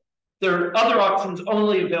 But there are other options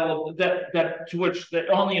only available that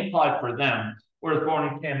only apply for them, whereas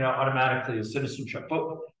born in Canada automatically is citizenship.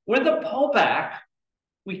 But with a pullback,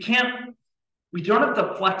 we don't have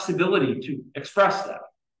the flexibility to express that.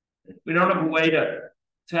 We don't have a way to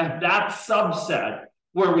have that subset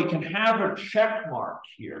where we can have a check mark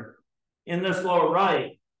here in this lower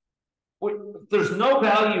right. There's no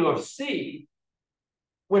value of C,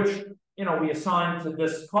 which, you know, we assign to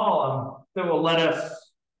this column that will let us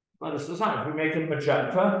assign. If we make it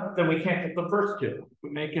magenta, then we can't get the first two. If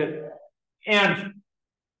we make it, and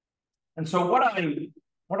so what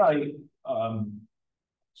I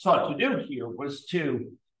sought to do here was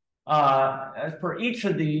to for each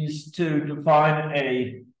of these to define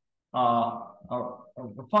a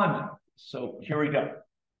refinement. So here we go.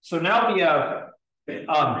 So now we have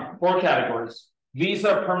 4 categories: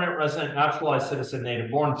 visa, permanent resident, naturalized citizen, native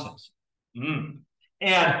born citizen.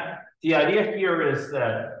 And the idea here is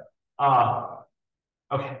that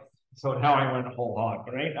okay, so now I went whole hog,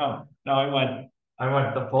 right? Now I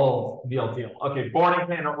went the full deal. Okay, born in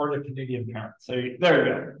Canada or the Canadian parents. So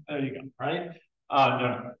there you go, right?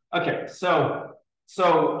 No. Okay, so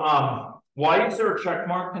why is there a check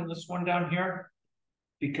mark in this one down here?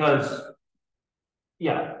 Because,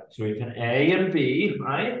 yeah, so we have an A and B,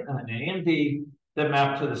 right? An A and B that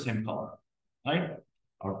map to the same color, right?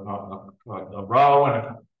 A row and a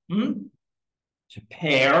column. It's a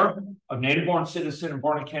pair of native-born citizen and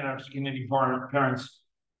born in Canada to Canadian parents,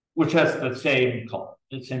 which has the same color,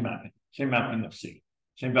 the same mapping of C,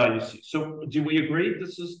 same value of C. So do we agree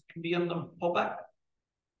this can be in the pullback?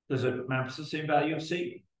 Does it map the same value of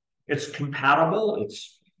C? It's compatible.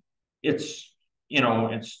 It's you know,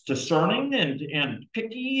 it's discerning and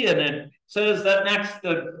picky, and it says that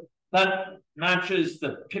that matches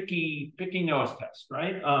the picky nose test,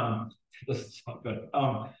 right? This is not good.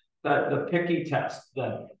 The picky test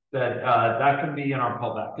that can be in our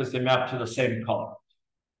pullback because they map to the same color.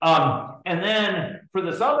 And then for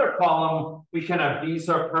this other column, we can have these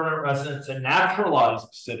are permanent residents and naturalized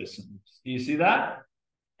citizens. Do you see that?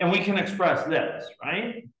 And we can express this,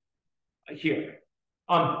 right? Here.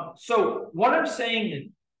 So what I'm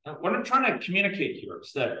saying, what I'm trying to communicate here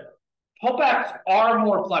is that pullbacks are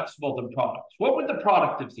more flexible than products. What would the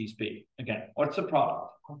product of these be? Again, what's the product?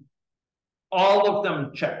 All of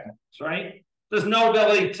them check marks, right? There's no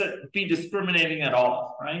ability to be discriminating at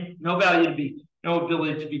all, right? No ability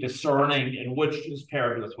to be discerning in which is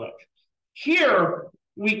paired with which. Here,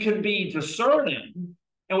 we can be discerning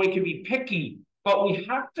and we can be picky, but we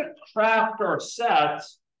have to craft our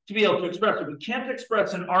sets to be able to express it. We can't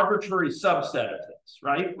express an arbitrary subset of this,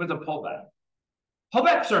 right? With a pullback.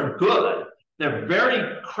 Pullbacks are good. They're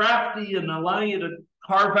very crafty and allow you to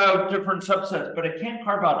carve out different subsets, but it can't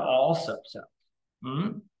carve out all subsets.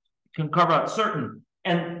 It can carve out certain.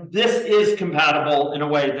 And this is compatible in a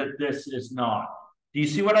way that this is not. Do you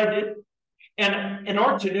see what I did? And in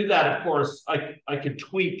order to do that, of course, I could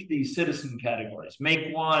tweak these citizen categories,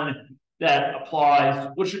 make one that applies,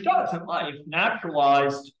 which it does in life,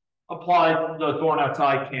 naturalized, apply the born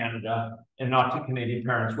outside Canada and not to Canadian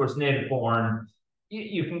parents, whereas native born,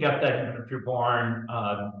 you can get that even if you're born,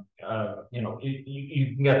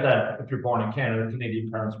 you can get that if you're born in Canada, Canadian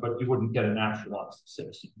parents, but you wouldn't get a naturalized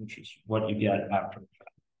citizen, which is what you get after the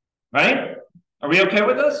fact. Right? Are we okay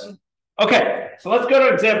with this? Okay, so let's go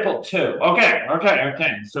to example 2. Okay.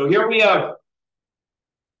 So here we have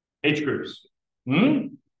age groups.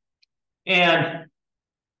 And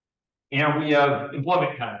we have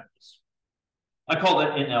employment categories. I called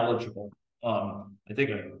it ineligible. I think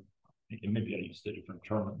maybe I used a different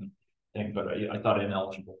term thing, but I thought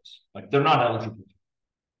ineligible. Like they're not eligible.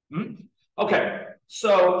 Okay,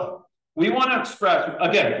 so we want to express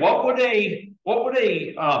again. What would a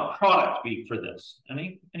product be for this?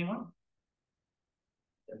 Anyone?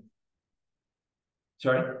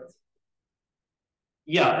 Sorry.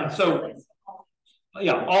 Yeah, and so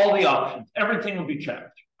yeah, all the options, everything will be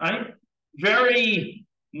checked, right? Very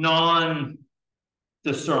non-discerning,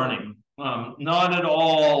 not at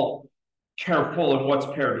all careful in what's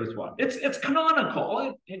paired with what. It's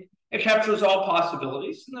canonical. It captures all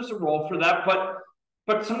possibilities, and there's a role for that.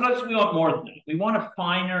 But sometimes we want more than that. We want a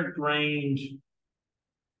finer grained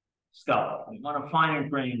stuff. We want a finer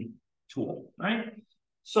grained tool, right?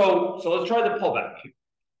 So let's try the pullback here.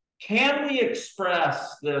 Can we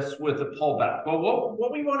express this with a pullback? Well,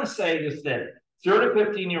 what we want to say is that 0 to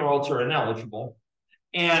 15-year-olds are ineligible,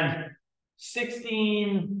 and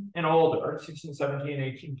 16 and older, 16, 17,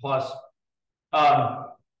 18 plus,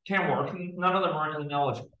 can work. None of them are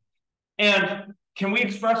ineligible. And can we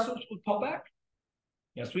express this with pullback?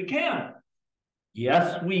 Yes, we can.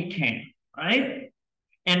 Yes, we can, right?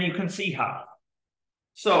 And you can see how.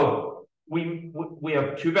 So we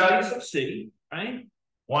have 2 values of C, right?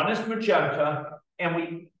 One is magenta,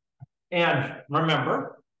 and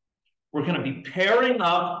remember, we're going to be pairing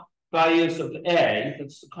up values of A,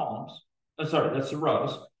 that's the columns, that's the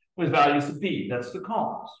rows, with values of B, that's the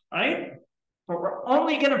columns, right? But we're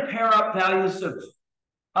only going to pair up values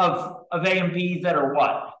of A and B that are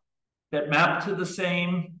what? That map to the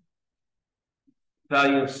same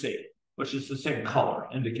value of C, which is the same color,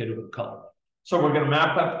 indicated with color. So we're going to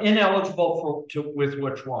map up ineligible with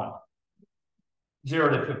which one? 0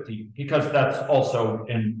 to 15, because that's also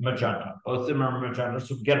in magenta. Both of them are magenta,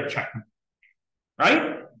 so we get a check.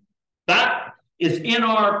 Right? That is in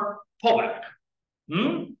our pullback.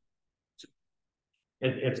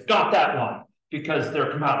 It's got that one because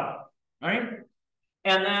they're compatible. Right?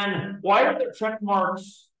 And then why are there check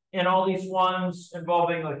marks in all these ones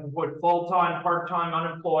involving like full-time, part-time,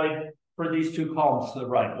 unemployed for these 2 columns to the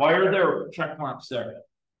right? Why are there check marks there?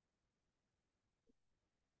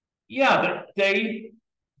 Yeah, they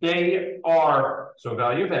are, so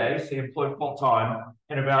value of A, say employed full-time,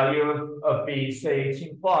 and a value of B, say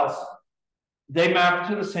 18 plus, they map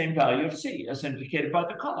to the same value of C as indicated by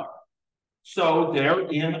the color. So they're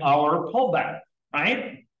in our pullback,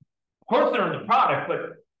 right? Of course they're in the product,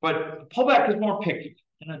 but pullback is more picky.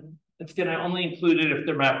 And it's going to only include it if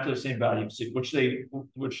they're mapped to the same value of C, which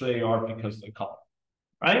they are because of the color,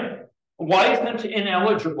 right? Why isn't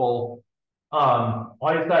ineligible?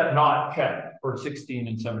 Why is that not checked for 16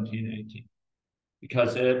 and 17 and 18?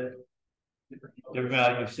 Because their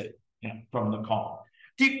value of C, from the column.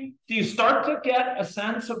 Do you start to get a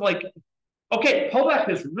sense of like, okay, pullback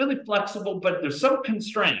is really flexible, but there's some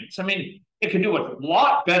constraints. I mean, it can do a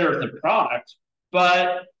lot better than product,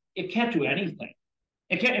 but it can't do anything.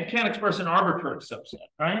 It can't express an arbitrary subset,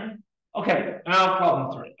 right? Okay, now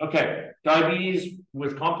problem 3. Okay, diabetes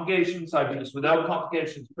with complications, diabetes without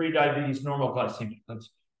complications, pre-diabetes, normal glycemia.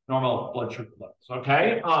 normal blood sugar levels.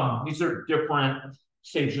 Okay, these are different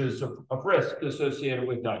stages of risk associated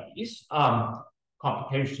with diabetes.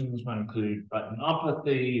 Complications might include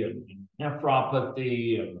retinopathy and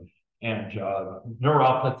nephropathy and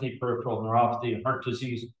neuropathy, peripheral neuropathy, and heart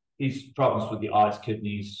disease. These problems with the eyes,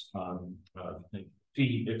 kidneys,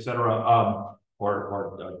 feet, etc.,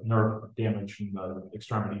 or nerve damage in the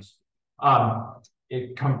extremities.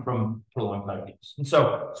 It come from prolonged diabetes. And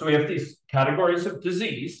so we have these categories of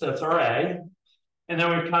disease, that's our A, and then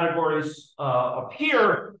we have categories up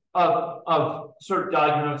here of sort of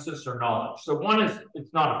diagnosis or knowledge. So one is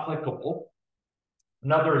it's not applicable,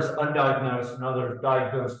 another is undiagnosed, another is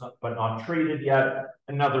diagnosed but not treated yet,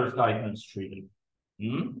 another is diagnosed, treated.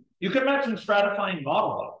 You can imagine stratifying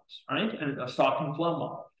model levels, right? And a stock and flow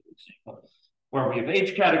model, for example, where we have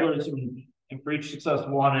age categories and for each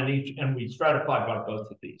successful one and we stratify by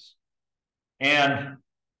both of these. And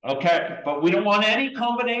okay, but we don't want any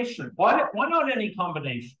combination. Why not any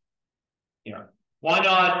combination here? Why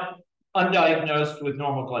not undiagnosed with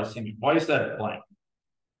normal glycemia? Why is that blank?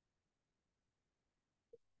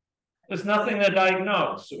 There's nothing to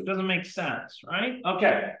diagnose, so it doesn't make sense, right?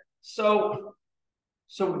 Okay, so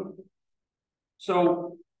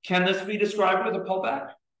can this be described with a pullback?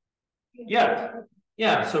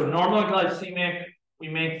 Yeah, so normal glycemic, we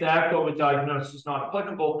make that go with diagnosis not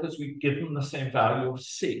applicable because we give them the same value of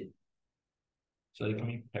C. So they can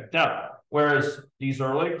be picked up. Whereas these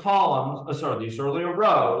earlier columns, these earlier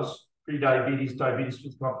rows, pre-diabetes, diabetes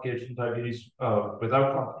with complication, diabetes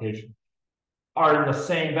without complication, are in the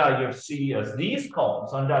same value of C as these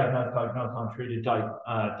columns, undiagnosed, diagnosed, untreated,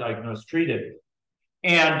 diagnosed, treated.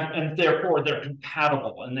 And therefore they're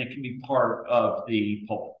compatible and they can be part of the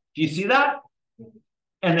pull. Do you see that?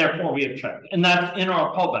 And therefore we have checked, and that's in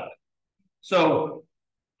our pullback. So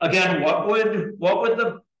again, what would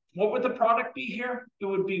the product be here? It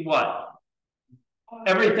would be what?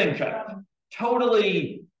 Everything checked.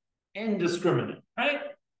 Totally indiscriminate, right?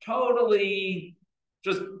 Totally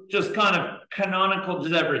just kind of canonical,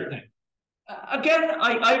 just everything. Again,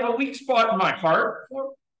 I have a weak spot in my heart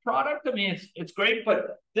for product. I mean, it's great,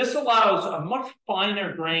 but this allows a much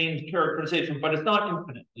finer grained characterization, but it's not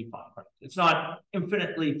infinitely fine. Right? It's not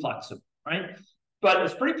infinitely flexible, right? But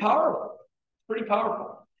it's pretty powerful. Pretty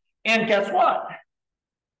powerful. And guess what?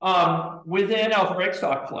 Within algebraic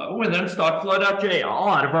stock flow, within stockflow.jl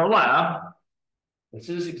out of our lab, this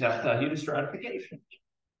is exact value stratification.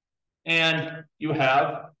 And you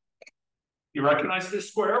recognize this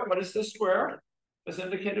square. What is this square? As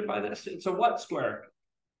indicated by this. It's a what square?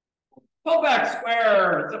 Pullback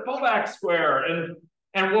square. It's a pullback square.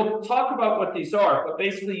 And we'll talk about what these are, but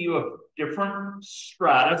basically you have different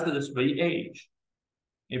strata. So this would be age.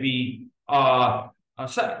 Maybe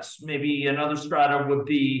sex. Maybe another strata would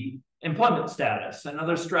be employment status.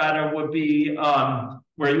 Another strata would be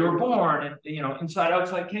where you were born, inside,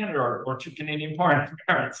 outside Canada, or to Canadian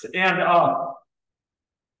parents.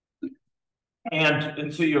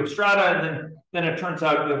 And so you have strata, and then it turns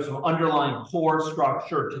out you have some underlying core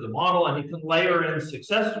structure to the model, and you can layer in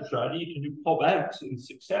successive strata. You can do pullbacks in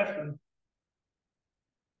succession,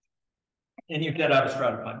 and you get out a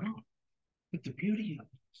stratified model. But the beauty of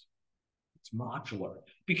this, it's modular.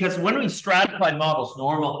 Because when we stratify models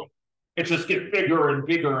normally, it just gets bigger and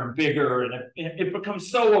bigger and bigger, and it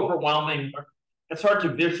becomes so overwhelming. It's hard to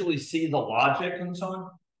visually see the logic and so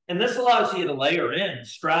on. And this allows you to layer in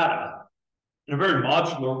strata in a very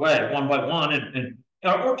modular way, one by one,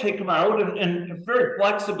 or take them out and very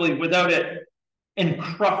flexibly without it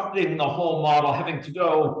encrusting the whole model, having to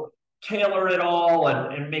go tailor it all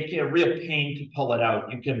and make it a real pain to pull it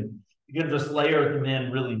out. You can just layer them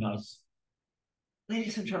in really nice.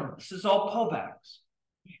 Ladies and gentlemen, this is all pullbacks.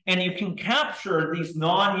 And you can capture these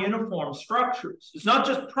non-uniform structures. It's not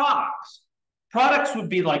just products. Products would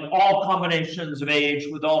be like all combinations of age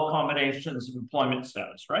with all combinations of employment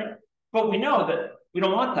status, right? But we know that we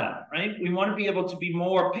don't want that, right? We want to be able to be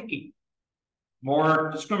more picky,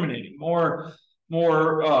 more discriminating, more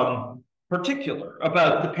particular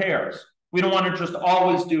about the pairs. We don't want to just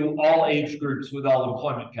always do all age groups with all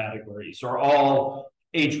employment categories or all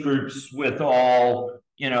age groups with all,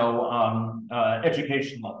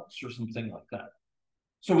 education levels or something like that.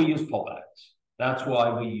 So we use pullbacks. That's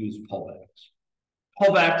why we use pullbacks.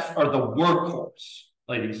 Pullbacks are the workhorse,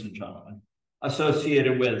 ladies and gentlemen,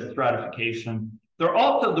 associated with stratification. They're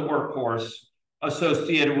also the workhorse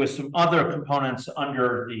associated with some other components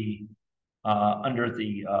under the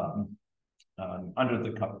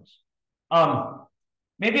covers.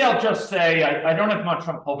 Maybe I'll just say I don't have much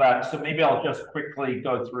on pullbacks, so maybe I'll just quickly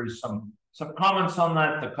go through some some comments on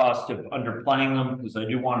that, the cost of underplaying them, because I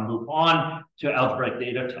do want to move on to algebraic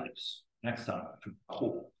data types next time.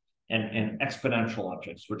 Cool. And exponential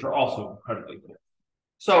objects, which are also incredibly cool.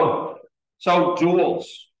 So duals.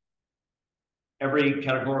 Every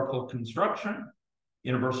categorical construction,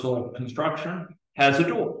 universal construction, has a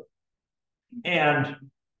dual. And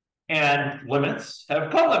limits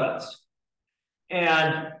have colimits.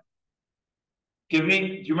 And do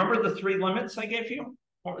you remember the 3 limits I gave you?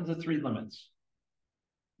 What were the 3 limits?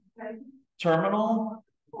 Okay. Terminal,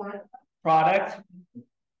 product,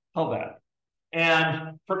 pullback.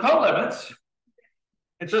 And for colimits,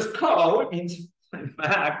 it's just co, it means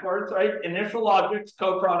backwards, right? Initial objects,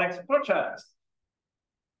 co-products, pushouts.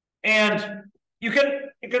 And you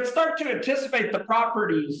can start to anticipate the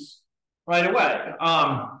properties right away.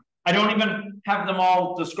 I don't even have them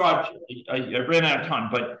all described. I ran out of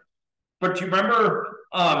time, but do you remember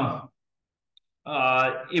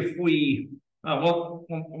if we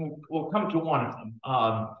we'll come to one of them,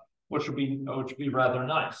 which would be rather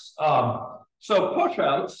nice. So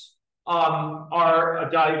pushouts are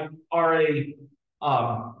a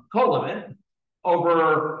colimit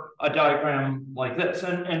over a diagram like this,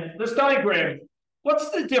 and this diagram.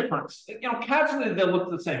 What's the difference? Casually they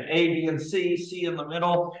look the same. A, B, and C. C in the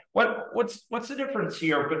middle. What's the difference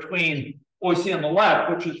here between what we see on the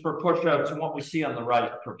left, which is for pushouts, and what we see on the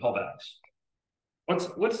right for pullbacks?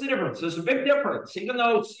 What's the difference? There's a big difference, even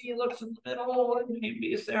though C looks in the middle and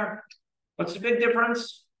B is there. What's the big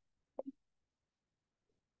difference?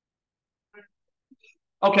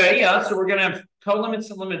 Okay, yeah, so we're going to have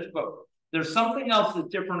colimits and limits, but there's something else that's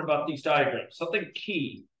different about these diagrams, something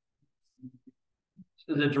key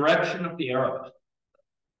to the direction of the arrows.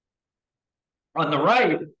 On the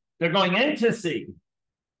right, they're going into C,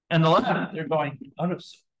 and the left, they're going out of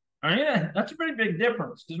C. All right, that's a pretty big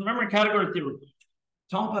difference, because remember in category theory,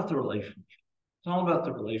 it's all about the relationship. It's all about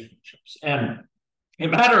the relationships. And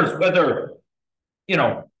it matters whether,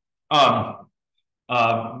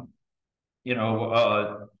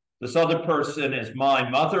 this other person is my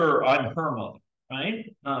mother or I'm her mother,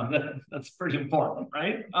 right? That's pretty important,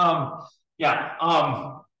 right?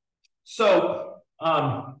 So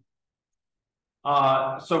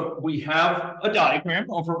we have a diagram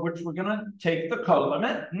over which we're going to take the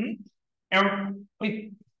colimit, and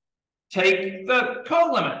we take the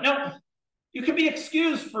colimit. Now, you can be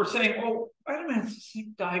excused for saying, "Oh, wait a minute, it's the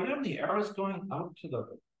same diagram. The arrow is going out to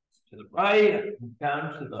the right, and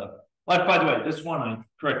down to the left." By the way, this one I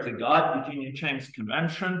correctly got Eugenia Chang's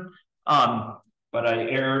convention, but I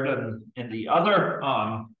erred in the other,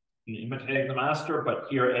 in imitating the master. But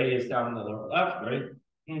here A is down in the lower left, right?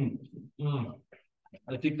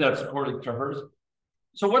 I think that's according to hers.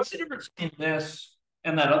 So what's the difference between this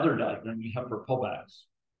and that other diagram we have for pullbacks?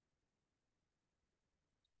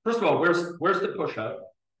 First of all, where's the pushout?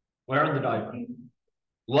 Where in the diagram?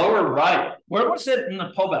 Lower right. Where was it in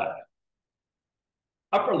the pullback?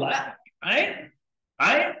 Upper left, right?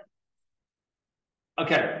 Right?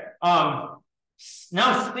 Okay. Now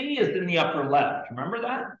C is in the upper left. Remember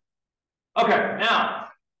that? Okay, now,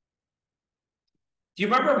 do you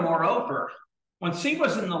remember, moreover, when C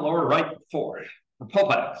was in the lower right before, for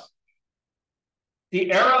pullbacks,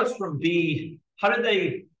 the arrows from B, how did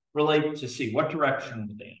they relate to C? What direction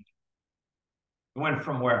did they enter? It went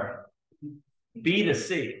from where? B to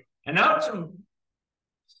C. And now it's from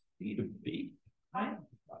C to B, right?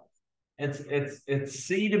 It's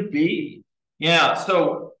C to B. Yeah,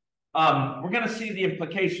 so we're going to see the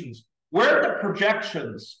implications. Where are the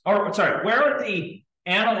projections? Or sorry, where are the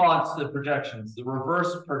analogs to the projections? The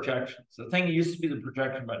reverse projections. The thing used to be the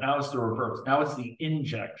projection, but now it's the reverse. Now it's the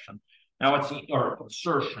injection. Now it's the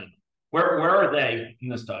insertion. Where are they in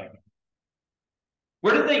this diagram?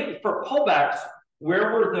 Where did they, for pullbacks,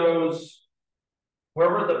 where were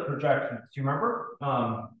the projections? Do you remember?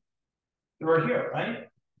 They were here, right?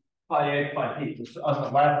 Phi A, phi B, just on the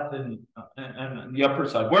left and the upper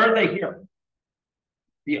side. Where are they here?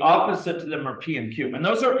 The opposite to them are P and Q. And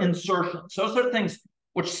those are insertions. Those are things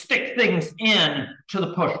which stick things in to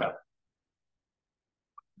the pushout.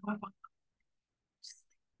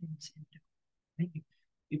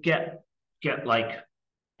 You get like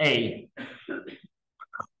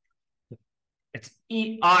it's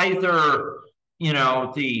either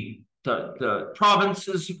the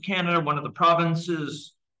provinces of Canada, one of the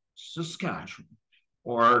provinces, Saskatchewan,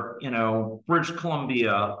 or British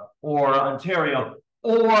Columbia or Ontario,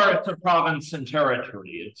 or it's a province and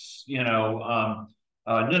territory. It's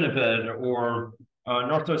Nunavut or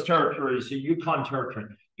Northwest Territories, or Yukon Territory.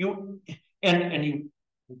 From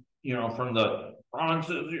the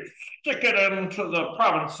provinces, you stick it into the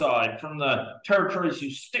province side. From the territories,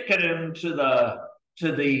 you stick it into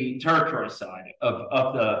the territory side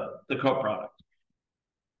of the co-product.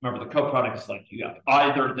 Remember, the co-product is like you got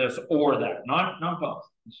either this or that, not both.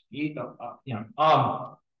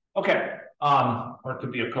 Okay. Or it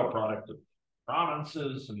could be a co-product of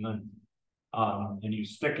provinces, and then and you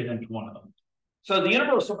stick it into one of them. So the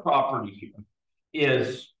universal property here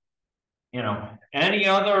is, any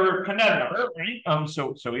other contender, right?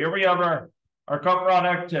 So here we have our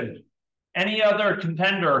co-product, and any other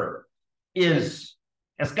contender has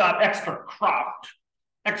got extra cropped,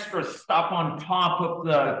 extra stuff on top of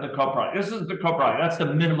the co-product. This is the co-product. That's the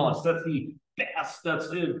minimalist. That's the best. That's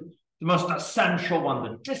the most essential one.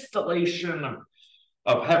 The distillation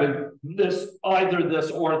of having this, either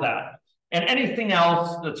this or that. And anything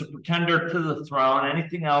else that's a pretender to the throne,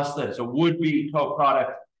 anything else that's a would-be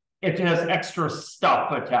co-product, it has extra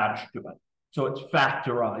stuff attached to it. So it's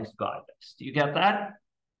factorized by this. Do you get that?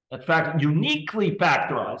 That's uniquely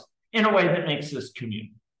factorized in a way that makes this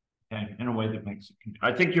commune. Okay, in a way that makes it commune.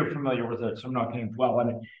 I think you're familiar with it, so I'm not going to dwell on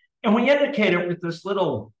it. And we indicate it with this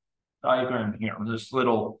little diagram here, this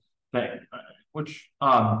little thing, which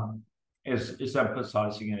is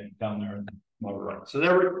emphasizing it down there in the lower right. So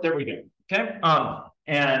there we go. Okay.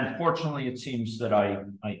 And fortunately, it seems that I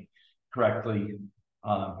correctly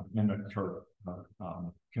mimicked her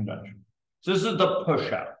convention. So this is the push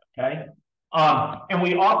out. Okay. And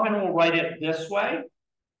we often will write it this way.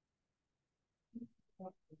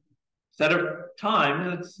 Instead of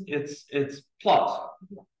times, it's plus.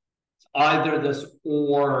 It's either this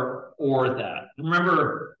or that.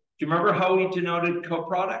 Remember, do you remember how we denoted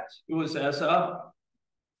co-product? It was as a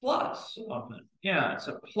plus often. Yeah, it's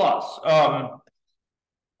a plus.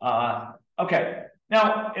 Okay.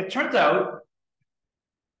 Now it turns out,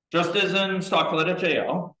 just as in Stocklet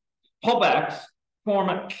JL, pullbacks form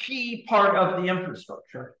a key part of the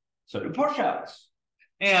infrastructure. So do pushouts.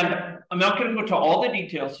 And I'm not going to go to all the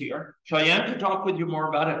details here. Cheyenne can talk with you more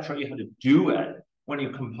about it, show you how to do it when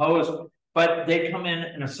you compose, but they come in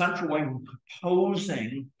an essential way when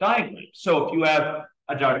composing diagrams. So if you have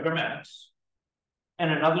a diagram X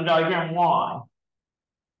and another diagram Y,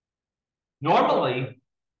 normally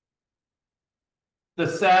the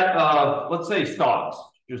set of, let's say, stocks,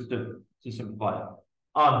 just to simplify it,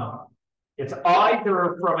 it's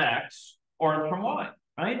either from X or from Y,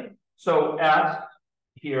 right? So S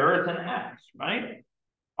here is an X, right?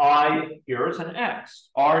 I here is an X.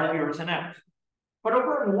 R here is an X. But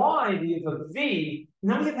over in Y, we have a V,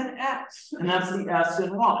 and then we have an X, and that's the S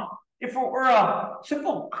in Y. If it were a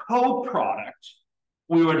simple co-product,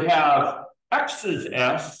 we would have X's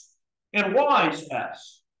S and Y's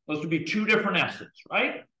S. Those would be two different S's,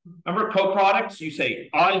 right? Remember co-products? You say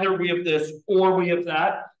either we have this or we have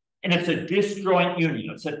that, and it's a disjoint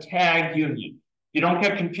union. It's a tag union. You don't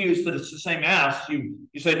get confused that it's the same S. You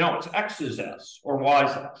say, no, it's X's S or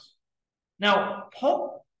Y's S. Now,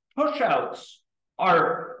 pushouts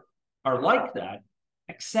are like that,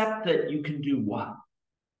 except that you can do what?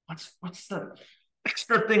 What's the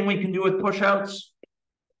extra thing we can do with pushouts?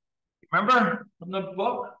 Remember from the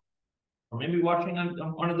book? Or maybe watching on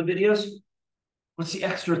one of the videos? What's the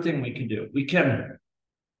extra thing we can do? We can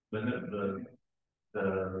limit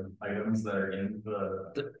the items that are in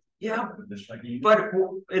the but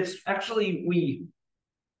it's actually, we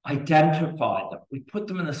identify them. We put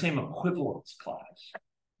them in the same equivalence class.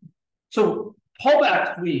 So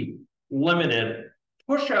pullbacks, we limited.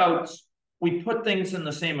 Pushouts, we put things in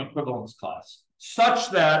the same equivalence class,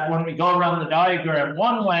 such that when we go around the diagram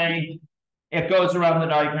one way, it goes around the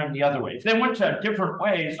diagram the other way. If they went to different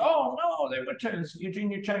ways, oh no, they went to,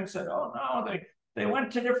 Eugene Yu Cheng said, oh no, they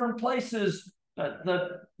went to different places.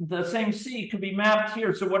 The same C could be mapped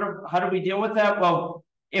here. So how do we deal with that? Well,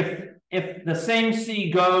 if the same C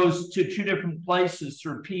goes to two different places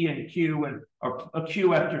through P and Q, and or a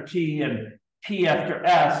Q after T and P after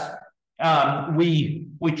S, we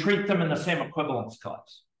treat them in the same equivalence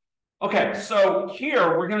class. Okay, so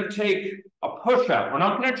here we're going to take a pushout. We're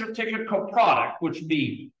not going to just take a coproduct, which would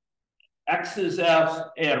be X's S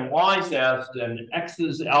and Y's S and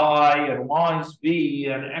X's I and Y's V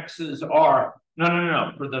and X's R.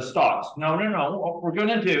 No, for the stocks. No. What we're going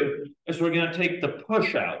to do is we're going to take the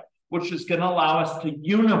pushout, which is going to allow us to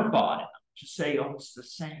unify, to say, oh, it's the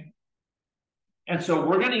same. And so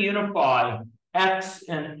we're going to unify X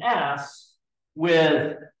and S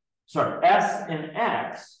with, S and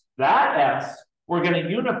X, that S, we're going to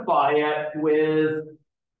unify it with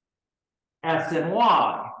S and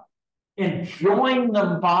Y and join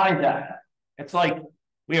them by that. It's like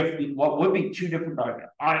we have what would be two different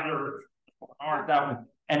diagrams, either or that one.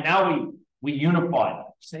 And now We unify them,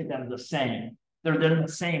 say them the same. They're in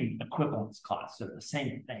the same equivalence class. They're the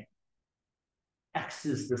same thing. X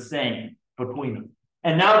is the same between them.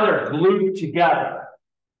 And now they're glued together.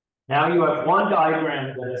 Now you have one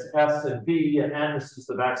diagram that is S and B, and this is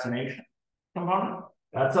the vaccination component.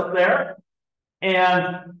 That's up there.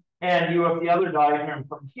 And you have the other diagram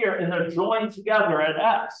from here, and they're joined together at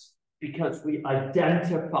S because we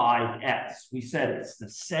identified S. We said it's the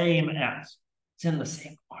same S. It's in the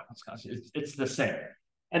same class. It's the same.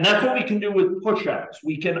 And that's what we can do with pushouts.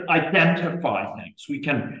 We can identify things. We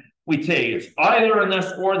say it's either in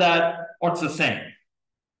this or that, or it's the same.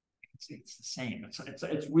 It's the same.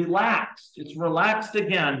 It's relaxed. It's relaxed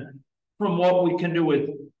again from what we can do with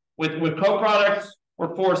co-products.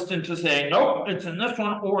 We're forced into saying, nope, it's in this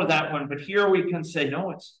one or that one. But here we can say,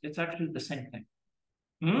 no, it's actually the same thing.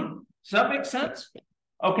 Does that make sense?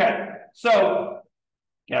 Okay, so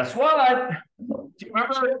guess what? Do you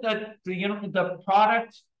remember that the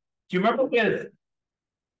product? Do you remember with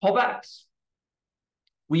pullbacks?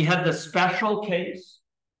 We had the special case.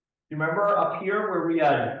 You remember up here where we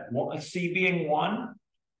had C being 1?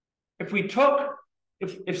 If we took,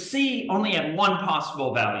 if C only had one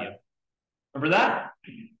possible value, remember that?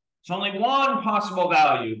 It's only one possible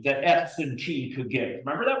value that S and G could give.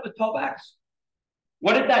 Remember that with pullbacks?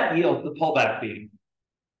 What did that yield the pullback being?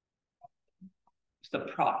 It's the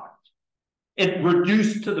product. It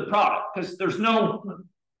reduced to the product because there was no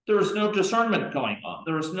discernment going on.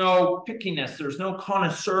 There was no pickiness. There's no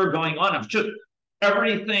connoisseur going on. It was just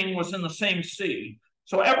everything was in the same C.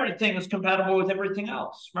 So everything is compatible with everything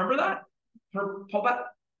else. Remember that? For pullback?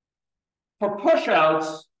 For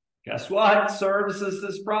pushouts, guess what? Serves as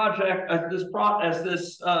this project, as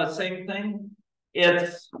this same thing.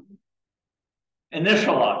 It's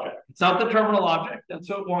initial object. It's not the terminal object. That's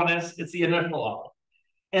what one is. It's the initial object.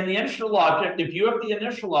 And the initial object, if you have the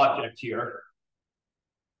initial object here,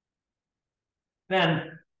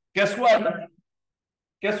 then guess what?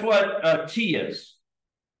 Guess what T is?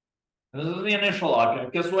 This is the initial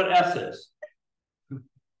object. Guess what S is?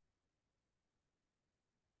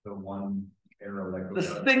 The one arrow that The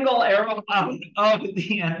goes up. single arrow out of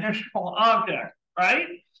the initial object, right?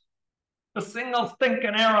 The single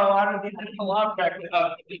thinking arrow out of the initial object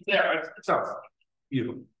is there. It's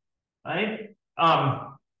you, right?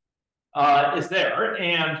 Is there,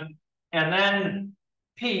 and then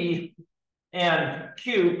P and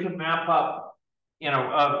Q can map up,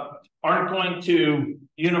 aren't going to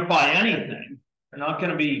unify anything. They're not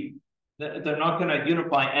going to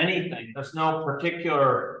unify anything. There's no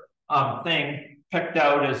particular thing picked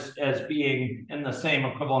out as being in the same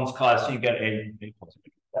equivalence class. So you get A equals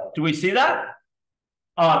B. Do we see that?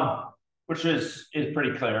 Which is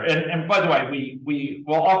pretty clear. And by the way, we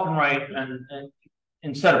will often write and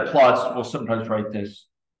instead of plus, we'll sometimes write this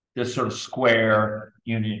sort of square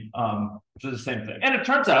unit, which is the same thing. And it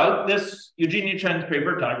turns out this Eugenie Chen's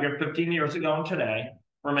paper diagram 15 years ago and today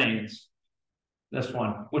remains this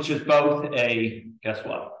one, which is both a, guess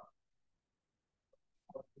what?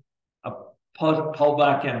 A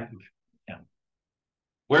pullback and a push. Yeah.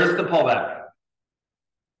 Where's the pullback?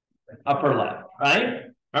 Upper left, right?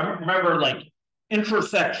 Remember, like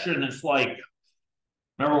intersection is like,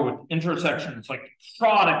 remember with intersection, it's like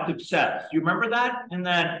product of sets. Do you remember that in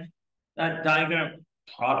that diagram?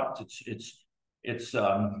 Product. It's this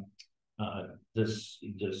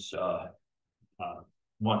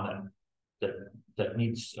one that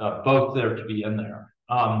needs both there to be in there.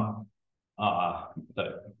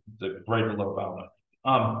 The greater lower bound.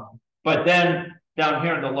 But then down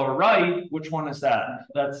here in the lower right, which one is that?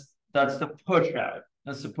 That's the push out.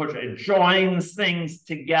 That's the push out. It joins things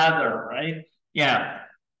together, right? Yeah.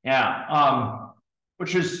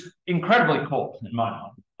 Which is incredibly cool in my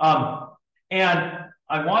mind. And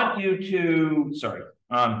I want you to,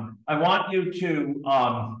 I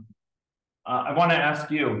want to ask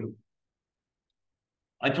you,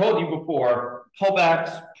 I told you before,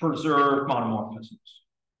 pullbacks preserve monomorphisms.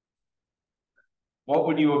 What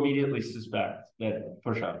would you immediately suspect that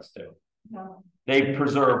pushouts do? No. They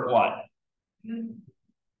preserve what?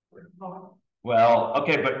 Well,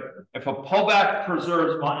 okay, but if a pullback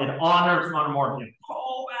preserves, it honors monomorphism.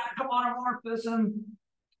 Pullback a monomorphism,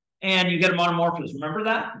 and you get a monomorphism. Remember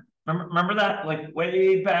that? Remember that? Like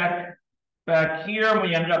way back here,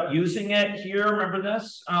 we ended up using it here. Remember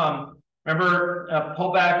this? Remember,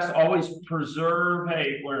 pullbacks always preserve.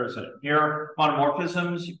 Hey, where is it? Here,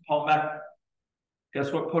 monomorphisms. You pull back.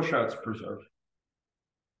 Guess what? Pushouts preserve.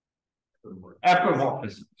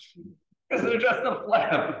 Epimorphisms. Because they're just a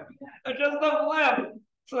flip. They're just a flip.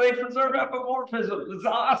 So they preserve epimorphism. It's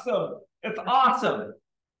awesome. It's awesome.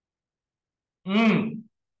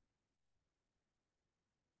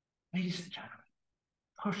 ladies and gentlemen,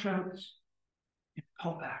 pushouts and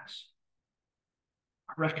pullbacks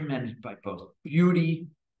are recommended by both beauty,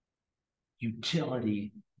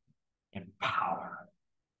 utility, and power.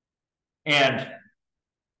 And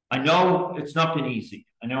I know it's not been easy.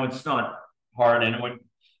 I know it's not hard, and it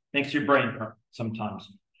makes your brain hurt sometimes.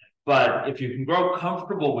 But if you can grow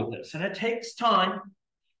comfortable with this, and it takes time,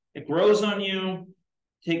 it grows on you,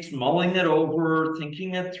 takes mulling it over,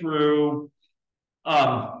 thinking it through,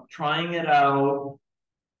 trying it out,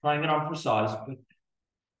 trying it on for size. But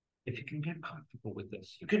if you can get comfortable with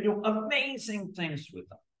this, you can do amazing things with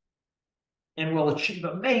them, and will achieve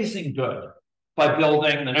amazing good by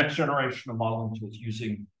building the next generation of modeling tools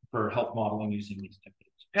for health modeling using these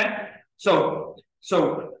techniques. Okay, so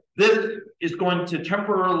this is going to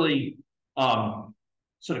temporarily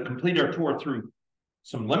sort of complete our tour through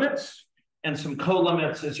some limits and some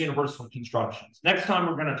co-limits as universal constructions. Next time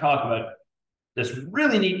we're going to talk about this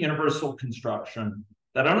really neat universal construction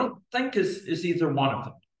that I don't think is either one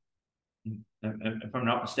of them, if I'm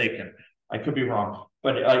not mistaken. I could be wrong,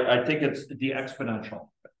 but I think it's the exponential,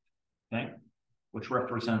 okay, which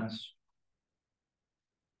represents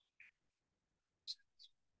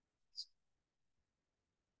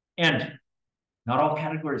and not all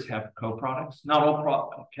categories have co-products, not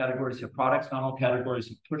all categories have products, not all categories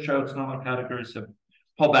have pushouts, not all categories have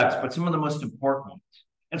pullbacks, but some of the most important ones,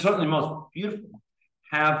 and certainly the most beautiful ones,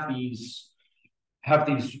 have these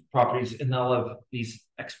properties, and they'll have these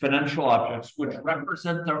exponential objects which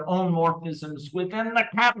represent their own morphisms within the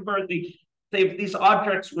category. They have these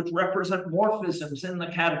objects which represent morphisms in the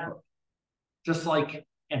category. Just like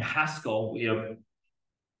in Haskell, we have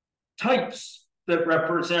types that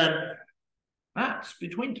represent maps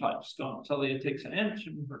between types. Don't tell you it takes an int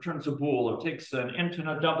and returns a bool, or takes an int and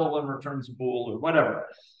a double and returns a bool, or whatever.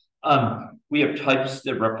 We have types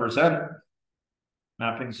that represent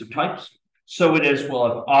mappings of types. So it is, we'll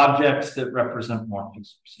have objects that represent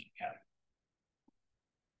morphisms in a category.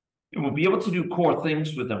 And we'll be able to do core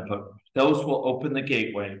things with them, but those will open the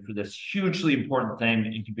gateway for this hugely important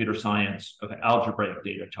thing in computer science of algebraic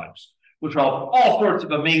data types, which have all sorts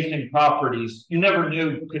of amazing properties you never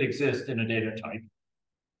knew could exist in a data type,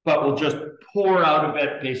 but will just pour out of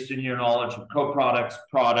it based on your knowledge of coproducts,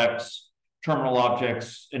 products, terminal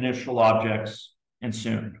objects, initial objects, and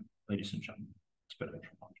soon, ladies and gentlemen,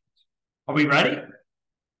 exponential objects. Are we ready?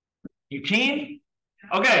 You keen?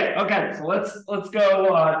 Okay. So let's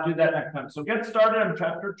go do that next time. So get started on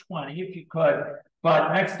chapter 20 if you could.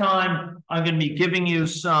 But next time I'm going to be giving you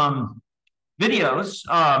some videos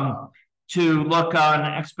to look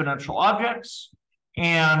on exponential objects,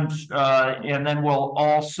 and then we'll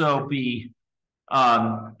also be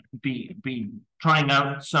trying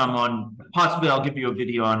out some on, possibly I'll give you a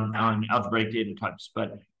video on algebraic data types,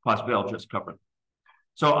 but possibly I'll just cover it.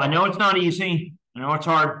 So I know it's not easy. I know it's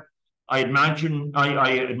hard. I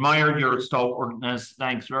admire your stalwartness.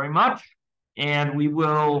 Thanks very much. And we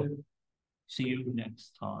will see you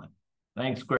next time. Thanks, Greg.